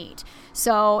 eating meat.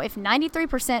 So if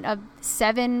 93% of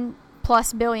 7+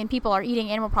 billion people are eating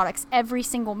animal products every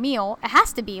single meal, it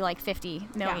has to be like 50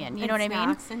 million. You know what I mean?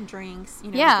 Snacks and drinks,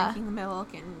 drinking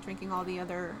milk and drinking all the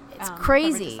other it's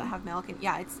crazy that have milk. And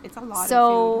it's a lot of food.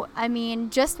 So, I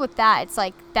mean, just with that, it's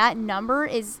like that number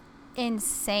is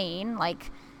insane.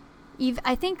 Like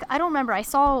I don't remember, I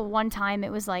saw one time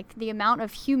it was like the amount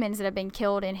of humans that have been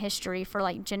killed in history for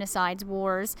like genocides,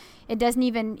 wars, it doesn't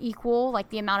even equal like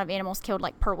the amount of animals killed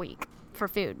like per week for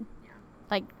food.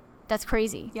 Like that's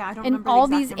crazy. Yeah, I don't and remember all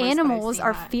the these exact numbers, animals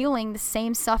are feeling the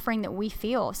same suffering that we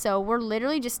feel. So we're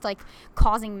literally just like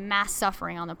causing mass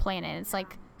suffering on the planet. It's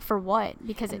like, for what?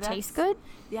 Because it tastes good?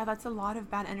 Yeah, that's a lot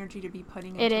of bad energy to be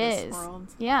putting into this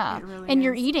world. Yeah. It really and is.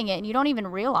 You're eating it and you don't even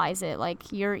realize it.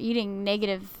 Like you're eating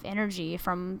negative energy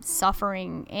from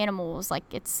suffering animals. Like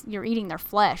you're eating their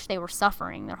flesh. They were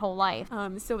suffering their whole life.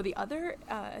 So the other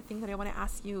thing that I want to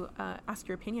ask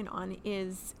your opinion on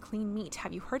is clean meat.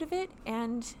 Have you heard of it?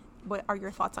 And what are your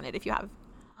thoughts on it if you have?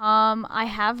 I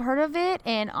have heard of it,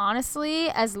 and honestly,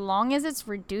 as long as it's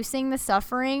reducing the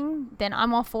suffering, then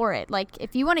I'm all for it. Like,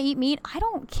 if you want to eat meat, I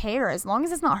don't care, as long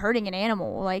as it's not hurting an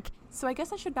animal. Like, so I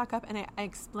guess I should back up and I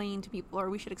explain to people,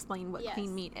 or we should explain what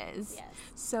clean meat is. Yes.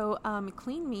 So,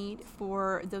 clean meat,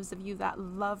 for those of you that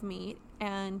love meat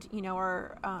and,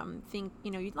 or think,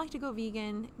 you'd like to go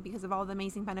vegan because of all the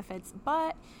amazing benefits,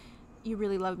 but you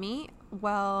really love meat,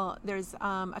 well, there's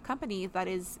a company that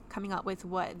is coming out with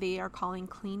what they are calling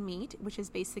clean meat, which is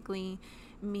basically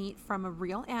meat from a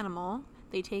real animal.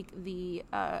 They take the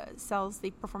cells, they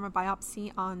perform a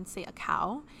biopsy on, say, a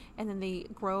cow, and then they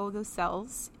grow those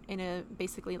cells in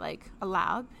basically like a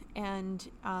lab, and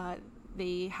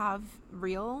they have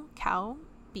real cow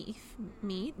beef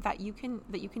meat that you can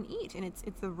eat, and it's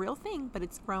the real thing, but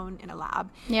it's grown in a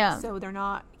lab. Yeah. So they're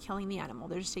not killing the animal,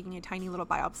 they're just taking a tiny little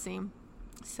biopsy.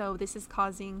 So this is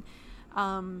causing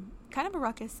kind of a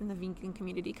ruckus in the vegan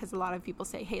community, because a lot of people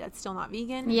say, hey, that's still not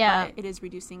vegan. Yeah. But it is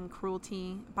reducing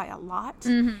cruelty by a lot.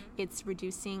 Mm-hmm. It's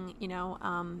reducing,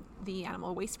 the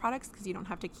animal waste products, because you don't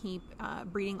have to keep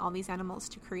breeding all these animals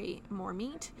to create more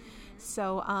meat.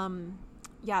 So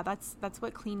yeah, that's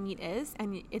what clean meat is,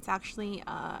 and it's actually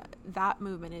that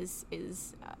movement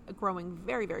is growing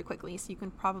very, very quickly. So you can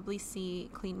probably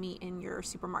see clean meat in your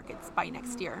supermarkets by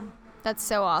next year. That's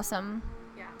so awesome.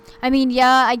 Yeah. I mean,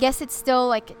 yeah, I guess it's still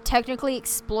like technically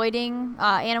exploiting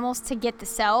animals to get the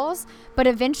cells, but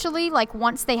eventually, like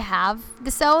once they have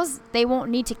the cells, they won't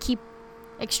need to keep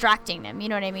extracting them. You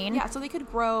know what I mean? Yeah, so they could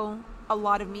grow a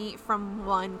lot of meat from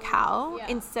one cow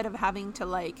instead of having to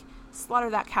like slaughter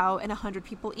that cow and 100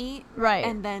 people eat. Right.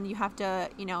 And then you have to,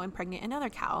 impregnate another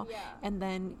cow and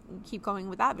then keep going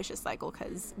with that vicious cycle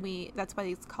because that's why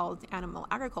it's called animal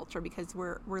agriculture, because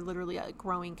we're literally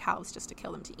growing cows just to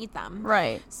kill them to eat them.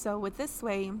 Right. So with this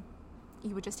way,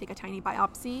 you would just take a tiny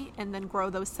biopsy and then grow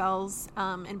those cells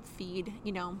and feed,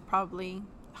 probably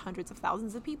hundreds of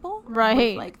thousands of people. Right.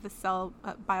 With, like the cell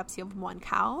biopsy of one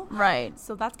cow. Right.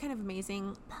 So that's kind of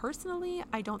amazing. Personally,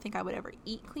 I don't think I would ever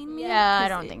eat clean meat. Yeah, I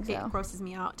don't think so. It grosses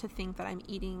me out to think that I'm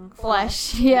eating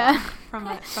flesh. Yeah. From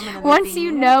another Once being.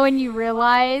 you know and you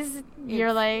realize,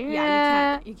 you're like,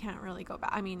 you can't really go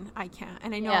back. I mean, I can't.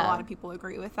 And I know a lot of people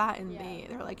agree with that, and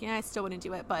they're like, I still wouldn't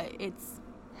do it, but it's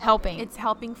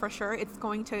helping for sure. It's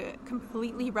going to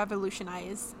completely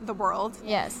revolutionize the world.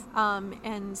 Yes.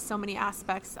 And so many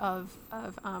aspects of our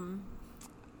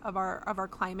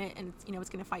climate, and it's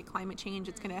going to fight climate change.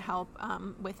 It's going to help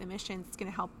with emissions. It's going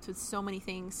to help with so many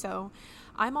things. So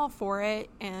I'm all for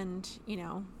it, and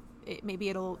maybe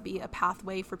it'll be a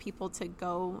pathway for people to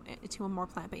go to a more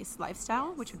plant-based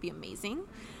lifestyle, which would be amazing.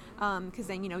 Because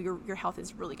then your health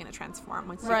is really going to transform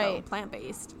once you go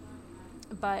plant-based.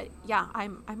 But yeah,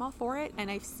 I'm all for it,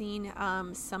 and I've seen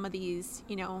some of these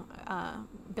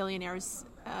billionaires,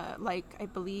 like I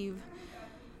believe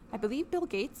Bill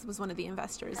Gates was one of the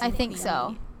investors. I think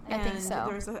so.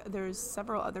 There's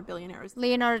several other billionaires.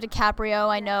 Leonardo DiCaprio,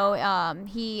 I know,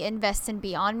 he invests in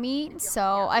Beyond Meat,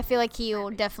 so I feel like he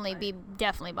will definitely be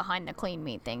behind the clean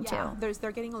meat thing too.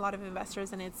 They're getting a lot of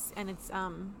investors, and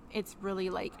it's really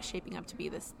like shaping up to be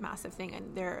this massive thing,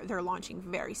 and they're launching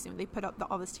very soon. They put up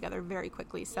all this together very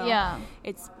quickly, so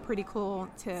it's pretty cool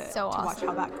to watch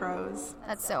how that grows.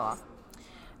 That's so awesome.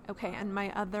 Okay, and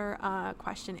my other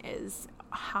question is,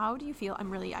 how do you feel? I'm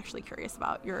really actually curious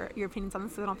about your opinions on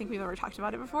this, because I don't think we've ever talked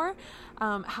about it before.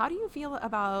 How do you feel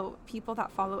about people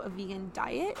that follow a vegan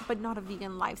diet but not a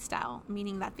vegan lifestyle,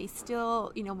 meaning that they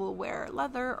still, will wear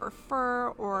leather or fur,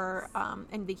 or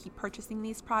and they keep purchasing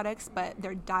these products, but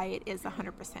their diet is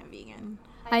 100% vegan?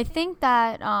 I think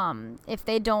that if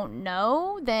they don't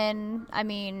know, then I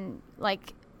mean,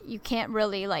 like, you can't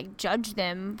really like judge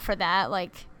them for that.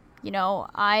 Like,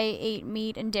 I ate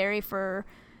meat and dairy for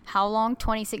how long?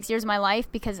 26 years of my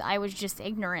life, because I was just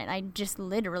ignorant. I just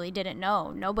literally didn't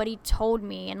know. Nobody told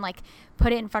me and like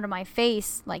put it in front of my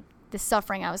face, like the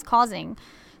suffering I was causing.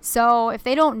 So if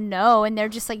they don't know and they're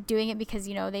just like doing it because,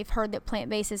 they've heard that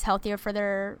plant-based is healthier for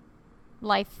their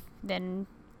life, then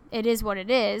it is what it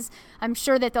is. I'm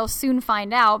sure that they'll soon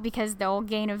find out, because they'll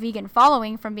gain a vegan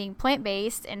following from being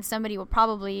plant-based, and somebody will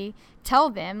probably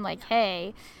tell them like,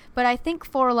 hey. But I think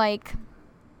for like,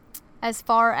 as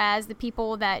far as the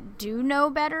people that do know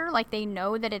better, like they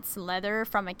know that it's leather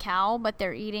from a cow, but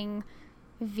they're eating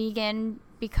vegan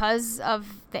because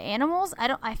of the animals,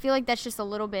 I feel like that's just a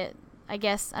little bit, I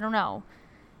guess, I don't know,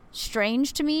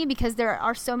 strange to me, because there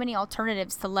are so many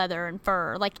alternatives to leather and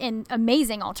fur, like, and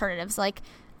amazing alternatives, like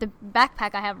the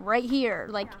backpack I have right here,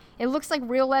 like it looks like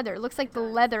real leather. It looks like the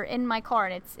leather in my car,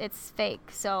 and it's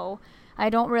fake. So I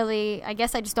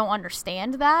guess I just don't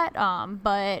understand that.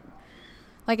 But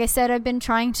like I said, I've been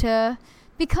trying to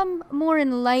become more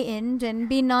enlightened and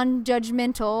be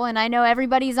non-judgmental, and I know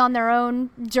everybody's on their own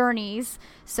journeys,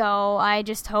 so I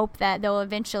just hope that they'll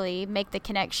eventually make the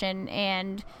connection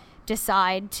and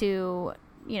decide to,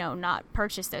 not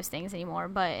purchase those things anymore.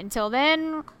 But until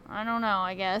then, I don't know,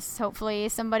 I guess. Hopefully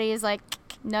somebody is like,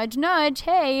 nudge, nudge,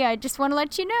 hey, I just want to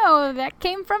let you know that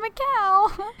came from a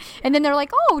cow. And then they're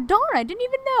like, oh, darn, I didn't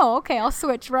even know. Okay, I'll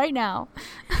switch right now.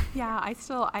 Yeah, I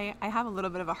have a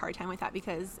little bit of a hard time with that,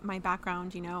 because my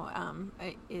background,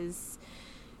 is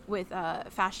with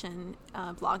fashion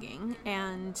blogging,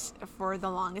 and for the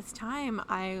longest time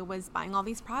I was buying all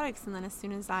these products, and then as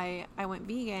soon as I went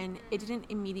vegan, it didn't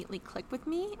immediately click with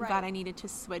me that I needed to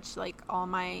switch like all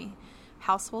my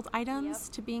household items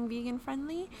to being vegan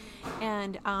friendly,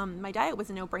 and my diet was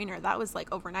a no-brainer. That was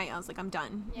like overnight. I was like, I'm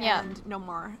done, and no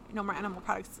more animal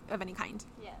products of any kind.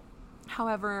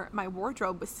 However, my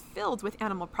wardrobe was filled with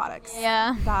animal products.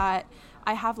 That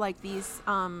I have like these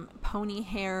pony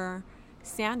hair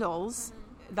sandals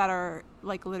that are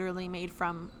like literally made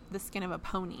from the skin of a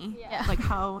pony. Like,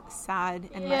 how sad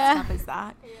and messed up is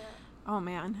that? Oh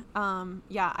man.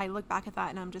 Yeah, I look back at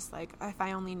that and I'm just like, if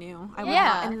I only knew. I would Yeah.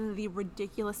 not. And the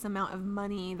ridiculous amount of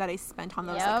money that I spent on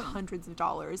those, Yep. like hundreds of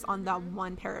dollars on that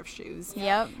one pair of shoes.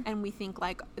 Yep. And we think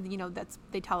like,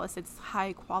 they tell us it's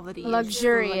high quality. it's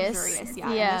Luxurious. luxurious.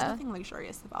 Yeah. Yeah. And there's nothing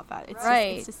luxurious about that. It's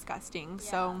Right. just, it's disgusting.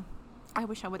 So I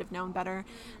wish I would have known better,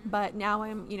 but now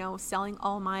I'm, selling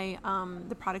all my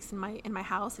the products in my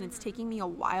house, and it's taking me a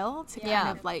while to Yeah.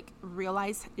 kind of like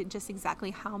realize just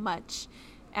exactly how much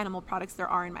animal products there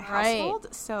are in my Right. household.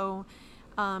 So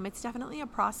it's definitely a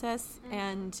process,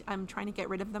 and I'm trying to get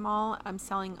rid of them all. I'm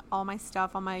selling all my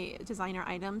stuff, all my designer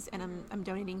items, and I'm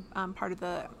donating part of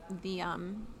the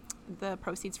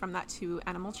proceeds from that to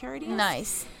animal charities.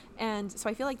 Nice. And so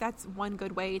I feel like that's one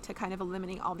good way to kind of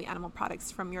eliminate all the animal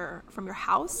products from your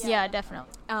house. Yeah,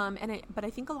 definitely. But I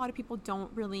think a lot of people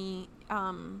don't really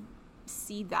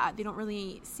see that. They don't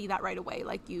really see that right away.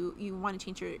 Like you want to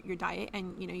change your diet,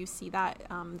 and you see that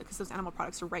because those animal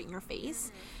products are right in your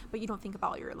face, but you don't think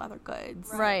about your leather goods,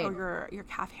 Right. or your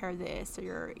calf hair this,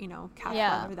 or your calf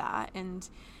Yeah. leather that, and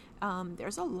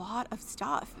there's a lot of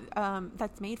stuff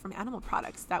that's made from animal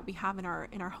products that we have in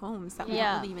our homes that we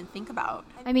Yeah. don't really even think about.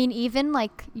 I mean, even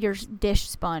like your dish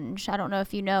sponge. I don't know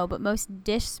if you know, but most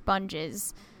dish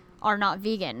sponges are not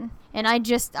vegan. And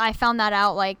I found that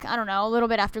out, like, I don't know, a little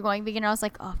bit after going vegan. I was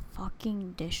like, a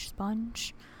fucking dish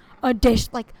sponge? A dish,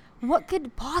 like, what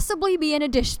could possibly be in a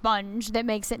dish sponge that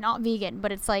makes it not vegan?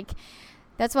 But it's like,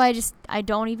 that's why I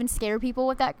don't even scare people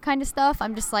with that kind of stuff.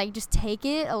 I'm just like, just take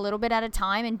it a little bit at a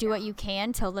time and do what you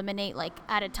can to eliminate like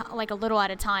a little at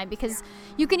a time, because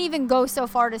you can even go so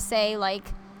far to say like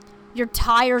your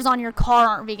tires on your car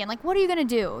aren't vegan. Like, what are you gonna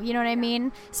do? You know what I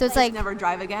mean? So it's like, Never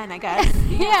drive again, I guess. You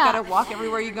just Yeah. gotta walk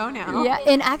everywhere you go now. yeah.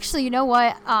 And actually, you know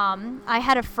what? I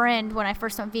had a friend when I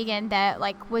first went vegan that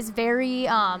like was very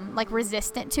like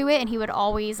resistant to it, and he would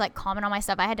always like comment on my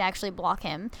stuff. I had to actually block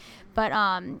him. But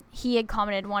he had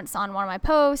commented once on one of my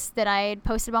posts that I had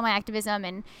posted about my activism,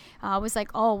 and was like,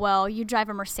 oh, well, you drive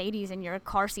a Mercedes and your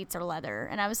car seats are leather.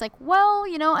 And I was like, well,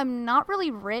 I'm not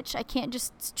really rich. I can't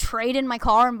just trade in my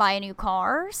car and buy a new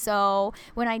car. So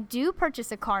when I do purchase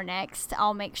a car next,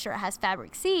 I'll make sure it has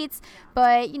fabric seats.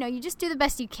 But, you just do the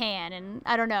best you can. And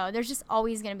I don't know. There's just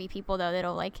always going to be people, though,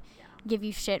 that'll like give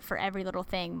you shit for every little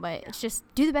thing, but it's just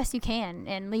do the best you can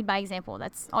and lead by example.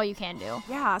 That's all you can do.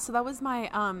 Yeah, so that was my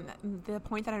the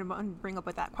point that I want to bring up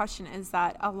with that question, is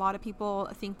that a lot of people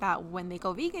think that when they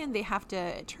go vegan they have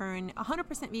to turn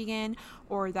 100% vegan,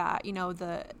 or that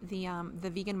the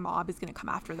vegan mob is going to come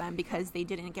after them because they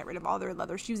didn't get rid of all their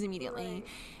leather shoes immediately.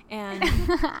 And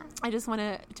I just want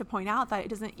to point out that it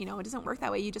doesn't work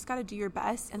that way. You just got to do your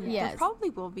best, and Yes. there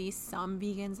probably will be some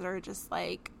vegans that are just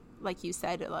like you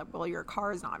said, well, your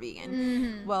car is not vegan.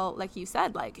 Mm-hmm. Well, like you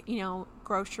said,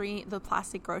 the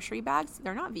plastic grocery bags,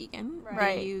 they're not vegan.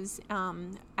 Right. They use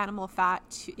animal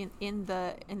fat in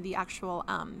the actual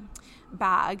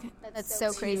bag. That's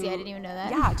so crazy. I didn't even know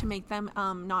that. Yeah, to make them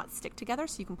not stick together,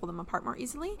 so you can pull them apart more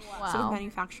easily. So Wow. they're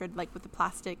manufactured like with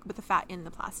the fat in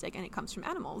the plastic, and it comes from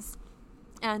animals.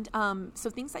 And so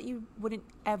things that you wouldn't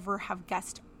ever have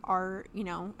guessed are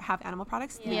have animal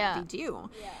products, Yeah. they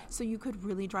do. So you could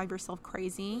really drive yourself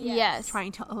crazy Yes.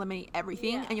 trying to eliminate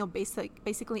everything, and you'll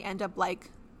basically end up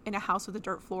like in a house with a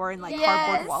dirt floor and like Yes.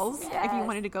 cardboard walls if you Yes.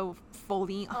 wanted to go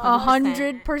fully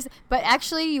 100%. But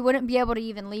actually, you wouldn't be able to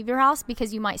even leave your house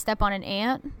because you might step on an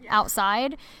ant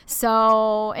outside.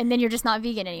 So, and then you're just not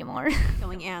vegan anymore.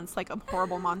 killing ants like a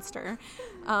horrible monster.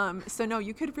 So no,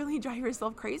 you could really drive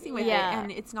yourself crazy with Yeah. it,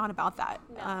 and it's not about that.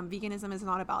 Veganism is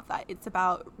not about that. It's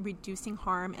about reducing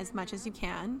harm as much as you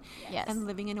can, Yes. and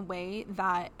living in a way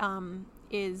that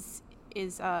is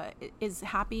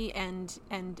happy and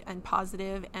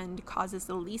positive and causes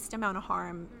the least amount of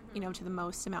harm, to the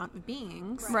most amount of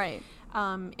beings. Right.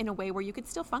 In a way where you could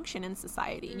still function in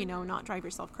society, not drive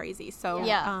yourself crazy. So,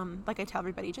 Yeah. like I tell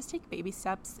everybody, just take baby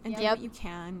steps and do Yep. what you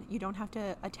can. You don't have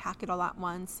to attack it all at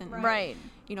once. And, Right.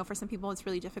 for some people it's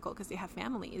really difficult because they have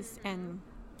families and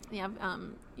they have,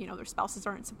 their spouses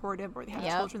aren't supportive, or they have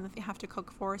Yep. children that they have to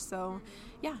cook for. So,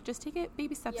 yeah, just take it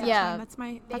baby steps. Yeah. That's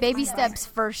my Baby my steps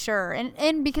for sure.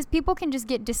 And because people can just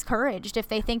get discouraged if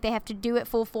they think they have to do it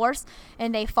full force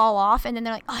and they fall off, and then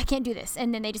they're like, oh, I can't do this.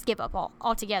 And then they just give up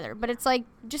altogether. But it's like,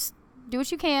 just do what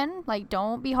you can. Like,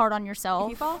 don't be hard on If yourself.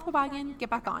 you fall off the wagon, get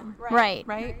back on. Right.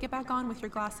 Right? Get back on with your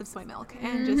glass of soy milk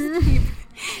and just keep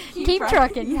Keep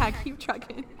trucking. Yeah, keep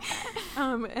trucking.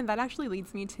 And that actually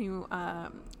leads me to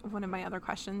one of my other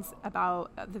questions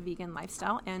about the vegan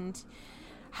lifestyle and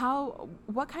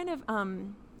what kind of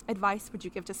advice would you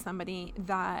give to somebody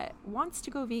that wants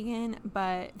to go vegan,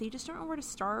 but they just don't know where to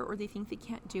start, or they think they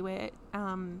can't do it,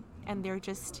 and they're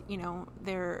just,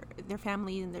 their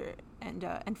family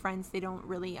and friends, they don't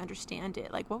really understand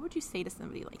it? Like, what would you say to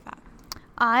somebody like that?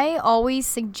 I always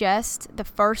suggest the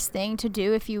first thing to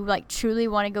do if you like truly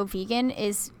want to go vegan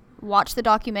is watch the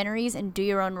documentaries and do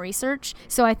your own research.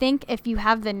 So I think if you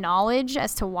have the knowledge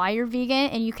as to why you're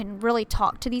vegan, and you can really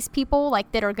talk to these people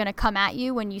like that are going to come at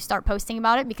you when you start posting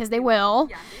about it, because they will,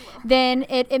 then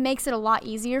it makes it a lot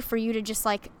easier for you to just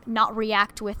like not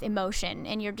react with emotion.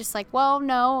 And you're just like, well,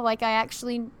 no, like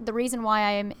the reason why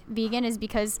I am vegan is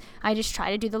because I just try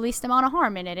to do the least amount of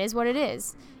harm, and it is what it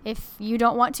is. If you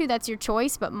don't want to, that's your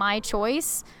choice, but my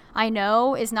choice, I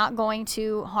know, is not going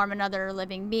to harm another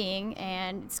living being,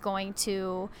 and it's going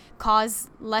to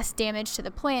cause less damage to the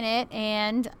planet,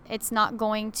 and it's not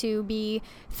going to be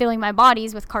filling my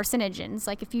bodies with carcinogens.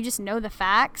 Like, if you just know the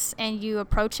facts and you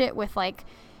approach it with like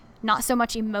not so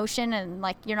much emotion and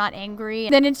like you're not angry,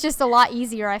 then it's just a lot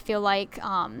easier, I feel like,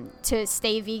 to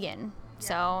stay vegan.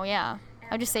 So yeah,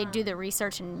 I would just say do the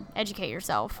research and educate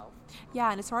yourself.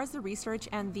 Yeah, and as far as the research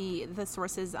and the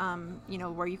sources,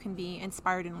 where you can be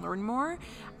inspired and learn more,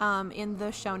 in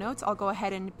the show notes, I'll go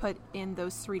ahead and put in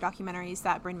those 3 documentaries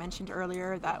that Bryn mentioned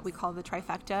earlier that we call the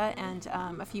trifecta, and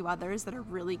a few others that are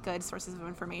really good sources of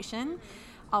information.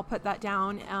 I'll put that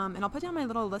down, and I'll put down my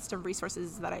little list of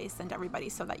resources that I send everybody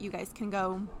so that you guys can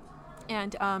go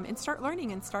and start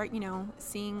learning and start,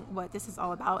 seeing what this is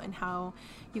all about and how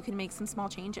you can make some small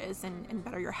changes and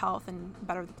better your health and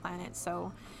better the planet.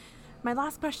 So my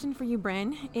last question for you,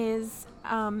 Bryn, is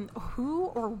who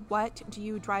or what do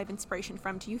you derive inspiration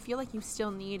from? Do you feel like you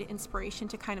still need inspiration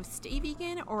to kind of stay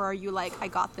vegan, or are you like, I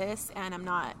got this and I'm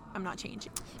not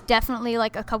changing? Definitely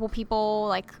like a couple people,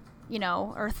 like,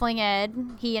 Earthling Ed,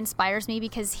 he inspires me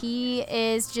because he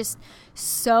is just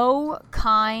so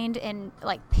kind and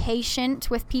like patient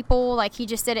with people. Like, he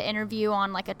just did an interview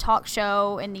on like a talk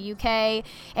show in the UK,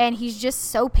 and he's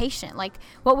just so patient. Like,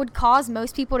 what would cause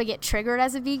most people to get triggered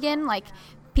as a vegan, like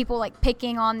people like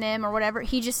picking on them or whatever,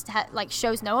 he just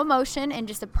shows no emotion and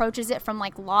just approaches it from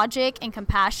like logic and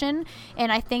compassion.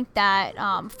 And I think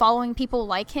that following people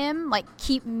like him like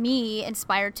keep me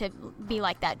inspired to be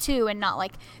like that too, and not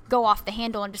like go off the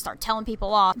handle and just start telling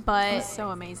people off. But he's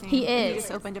so amazing. He is. He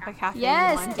just opened up a cafe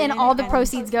yes, in London, and all the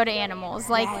proceeds go to animals.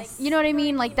 Like, yes. You know what I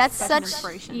mean? Like, that's Such an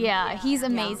inspiration. Yeah, he's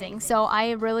amazing. So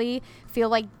I really feel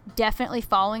like definitely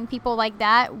following people like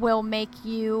that will make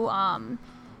you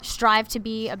strive to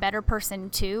be a better person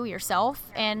too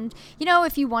yourself. And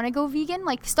if you want to go vegan,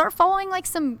 like start following like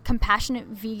some compassionate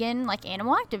vegan like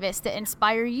animal activists that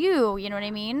inspire you, you know what I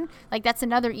mean? Like, that's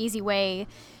another easy way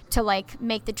to like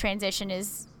make the transition,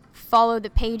 is follow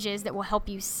the pages that will help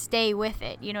you stay with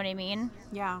it, you know what I mean?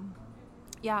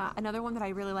 Yeah, another one that I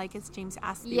really like is James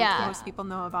Aspie, Yeah. which most people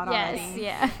know about Yes, already.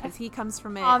 yeah. Because he comes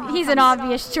from it. He's an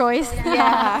obvious choice.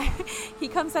 Yeah. He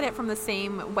comes at it from the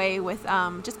same way with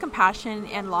just compassion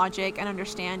and logic and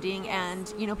understanding.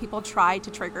 And, people try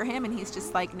to trigger him, and he's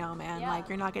just like, no, man, like,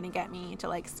 you're not going to get me to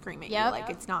like scream at you.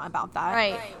 Like, it's not about that.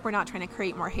 Right. We're not trying to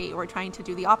create more hate. We're trying to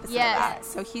do the opposite Yes. of that.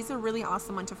 So he's a really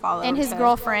awesome one to follow. And his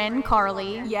girlfriend,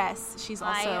 Carly. Yes, she's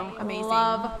also amazing.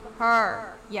 Love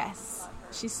her. Yes.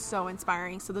 She's so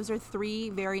inspiring. So those are 3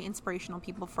 very inspirational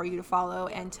people for you to follow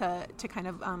and to kind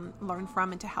of learn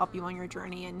from and to help you on your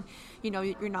journey. And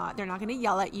they're not going to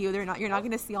yell at you. You're not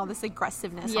going to see all this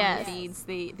aggressiveness on your feeds.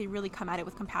 They really come at it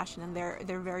with compassion, and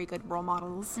they're very good role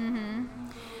models.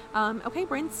 Mm-hmm. Okay,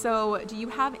 Bryn. So do you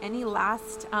have any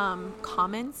last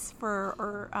comments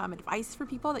or advice for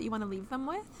people that you want to leave them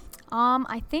with?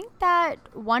 I think that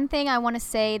one thing I want to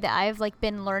say that I've like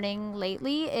been learning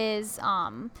lately is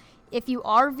if you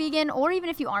are vegan, or even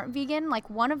if you aren't vegan, like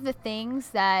one of the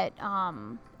things that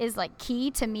is like key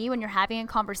to me when you're having a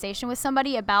conversation with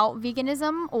somebody about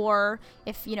veganism, or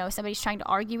if somebody's trying to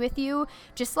argue with you,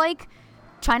 just like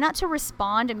try not to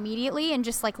respond immediately and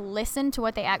just like listen to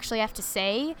what they actually have to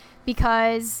say,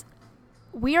 because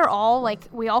we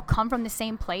all come from the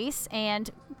same place,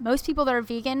 and most people that are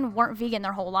vegan weren't vegan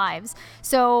their whole lives.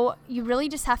 So you really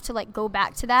just have to like go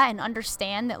back to that and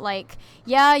understand that, like,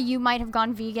 yeah, you might have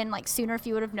gone vegan like sooner if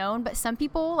you would have known, but some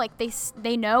people like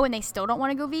they know and they still don't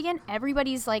want to go vegan.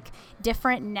 Everybody's like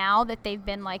different now that they've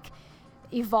been like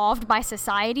evolved by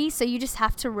society. So you just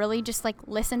have to really just like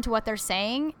listen to what they're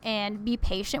saying and be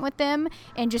patient with them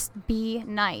and just be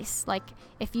nice. Like,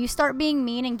 if you start being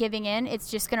mean and giving in, it's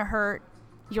just going to hurt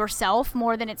yourself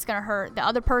more than it's going to hurt the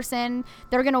other person.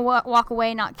 They're going to walk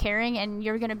away not caring, and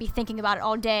you're going to be thinking about it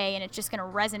all day, and it's just going to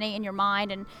resonate in your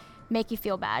mind and make you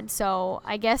feel bad. So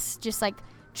I guess just like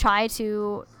try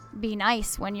to be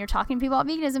nice when you're talking to people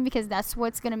about veganism, because that's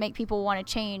what's going to make people want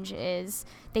to change, is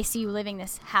they see you living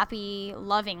this happy,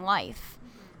 loving life.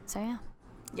 So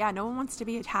yeah, no one wants to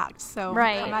be attacked, so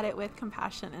right. come at it with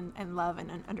compassion and love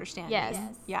and understanding. Yes.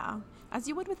 Yeah, as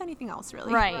you would with anything else,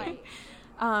 really. Right.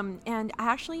 And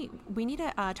we need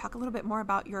to talk a little bit more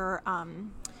about your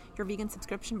vegan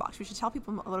subscription box. We should tell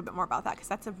people a little bit more about that, because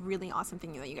that's a really awesome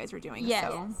thing that you guys are doing. Yes. So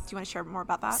do you want to share more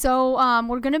about that? So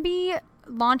we're going to be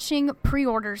launching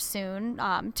pre-orders soon,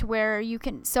 to where you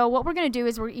can, so what we're going to do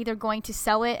is we're either going to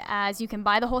sell it as, you can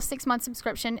buy the whole 6-month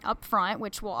subscription up front,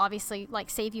 which will obviously like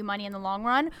save you money in the long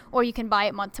run, or you can buy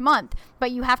it month to month,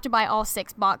 but you have to buy all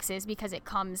 6 boxes because it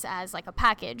comes as like a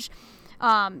package.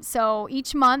 So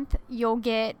each month you'll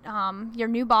get your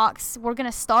new box. We're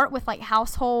going to start with like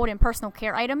household and personal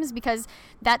care items, because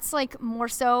that's like more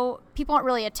so, people aren't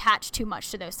really attached too much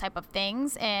to those type of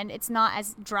things, and it's not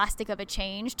as drastic of a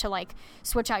change to like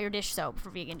switch out your dish soap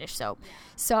for vegan dish soap.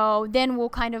 So then we'll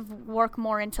kind of work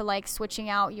more into like switching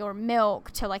out your milk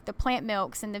to like the plant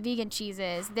milks and the vegan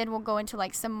cheeses. Then we'll go into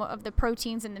like some of the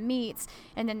proteins and the meats,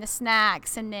 and then the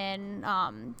snacks, and then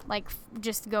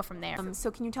just go from there.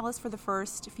 So can you tell us for the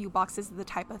first few boxes the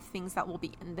type of things that will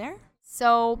be in there?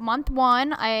 So month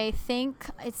 1,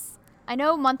 I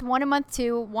know month 1 and month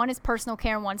 2, one is personal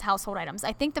care and one's household items.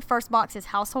 I think the first box is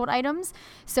household items.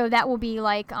 So that will be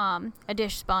like a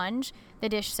dish sponge, the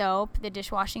dish soap, the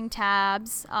dishwashing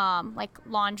tabs, like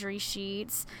laundry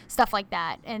sheets, stuff like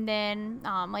that. And then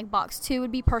like box 2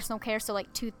 would be personal care. So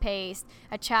like toothpaste,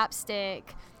 a chapstick,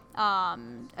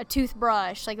 a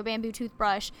toothbrush, like a bamboo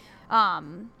toothbrush.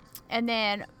 And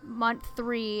then month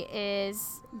 3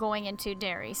 is going into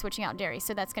dairy, switching out dairy.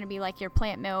 So that's going to be like your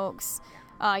plant milks,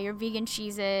 your vegan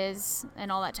cheeses,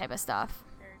 and all that type of stuff.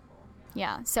 Very cool.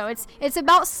 Yeah, so it's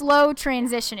about slow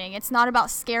transitioning. It's not about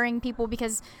scaring people,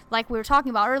 because like we were talking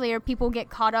about earlier, people get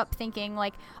caught up thinking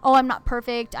like, oh, I'm not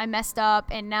perfect, I messed up,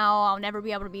 and now I'll never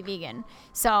be able to be vegan.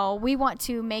 So we want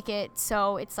to make it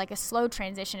so it's like a slow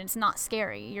transition. It's not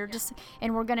scary.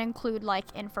 And we're going to include like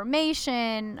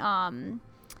information,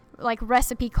 like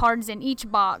recipe cards in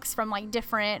each box from like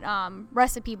different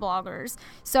recipe bloggers.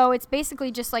 So it's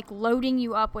basically just like loading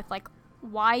you up with like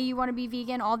why you want to be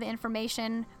vegan, all the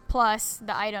information, plus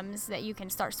the items that you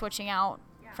can start switching out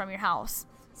from your house.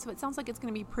 So it sounds like it's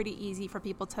going to be pretty easy for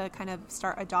people to kind of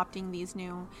start adopting these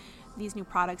new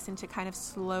products, and to kind of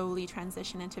slowly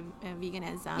transition into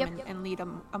veganism and lead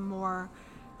a more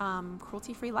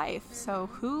cruelty-free life. So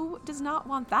who does not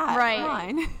want that? Right.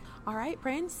 Come on. All right,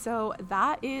 Bryn. So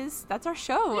that's our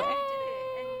show. Yay!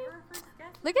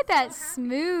 Look at that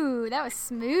smooth. That was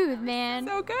smooth, man.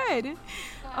 So good.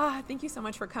 Thank you so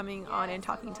much for coming on and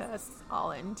talking to us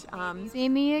all. And see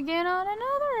me again on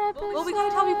another episode. Well, we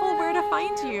gotta tell people where to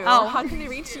find you. Oh. How can they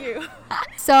reach you?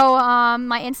 So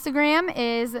my Instagram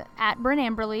is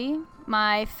 @BrynAmberly.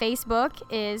 My Facebook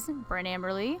is Bryn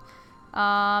Amberly.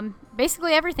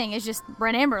 Basically everything is just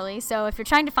Bryn Amberly. So if you're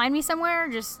trying to find me somewhere,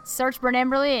 just search Bryn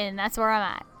Amberly, and that's where I'm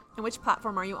at. And which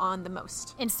platform are you on the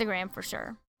most? Instagram for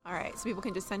sure. All right, so people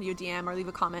can just send you a DM or leave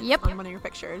a comment on one of your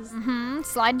pictures.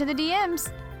 Slide into the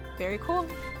DMs. Very cool.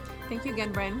 Thank you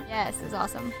again, Bryn. Yes, it's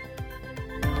awesome.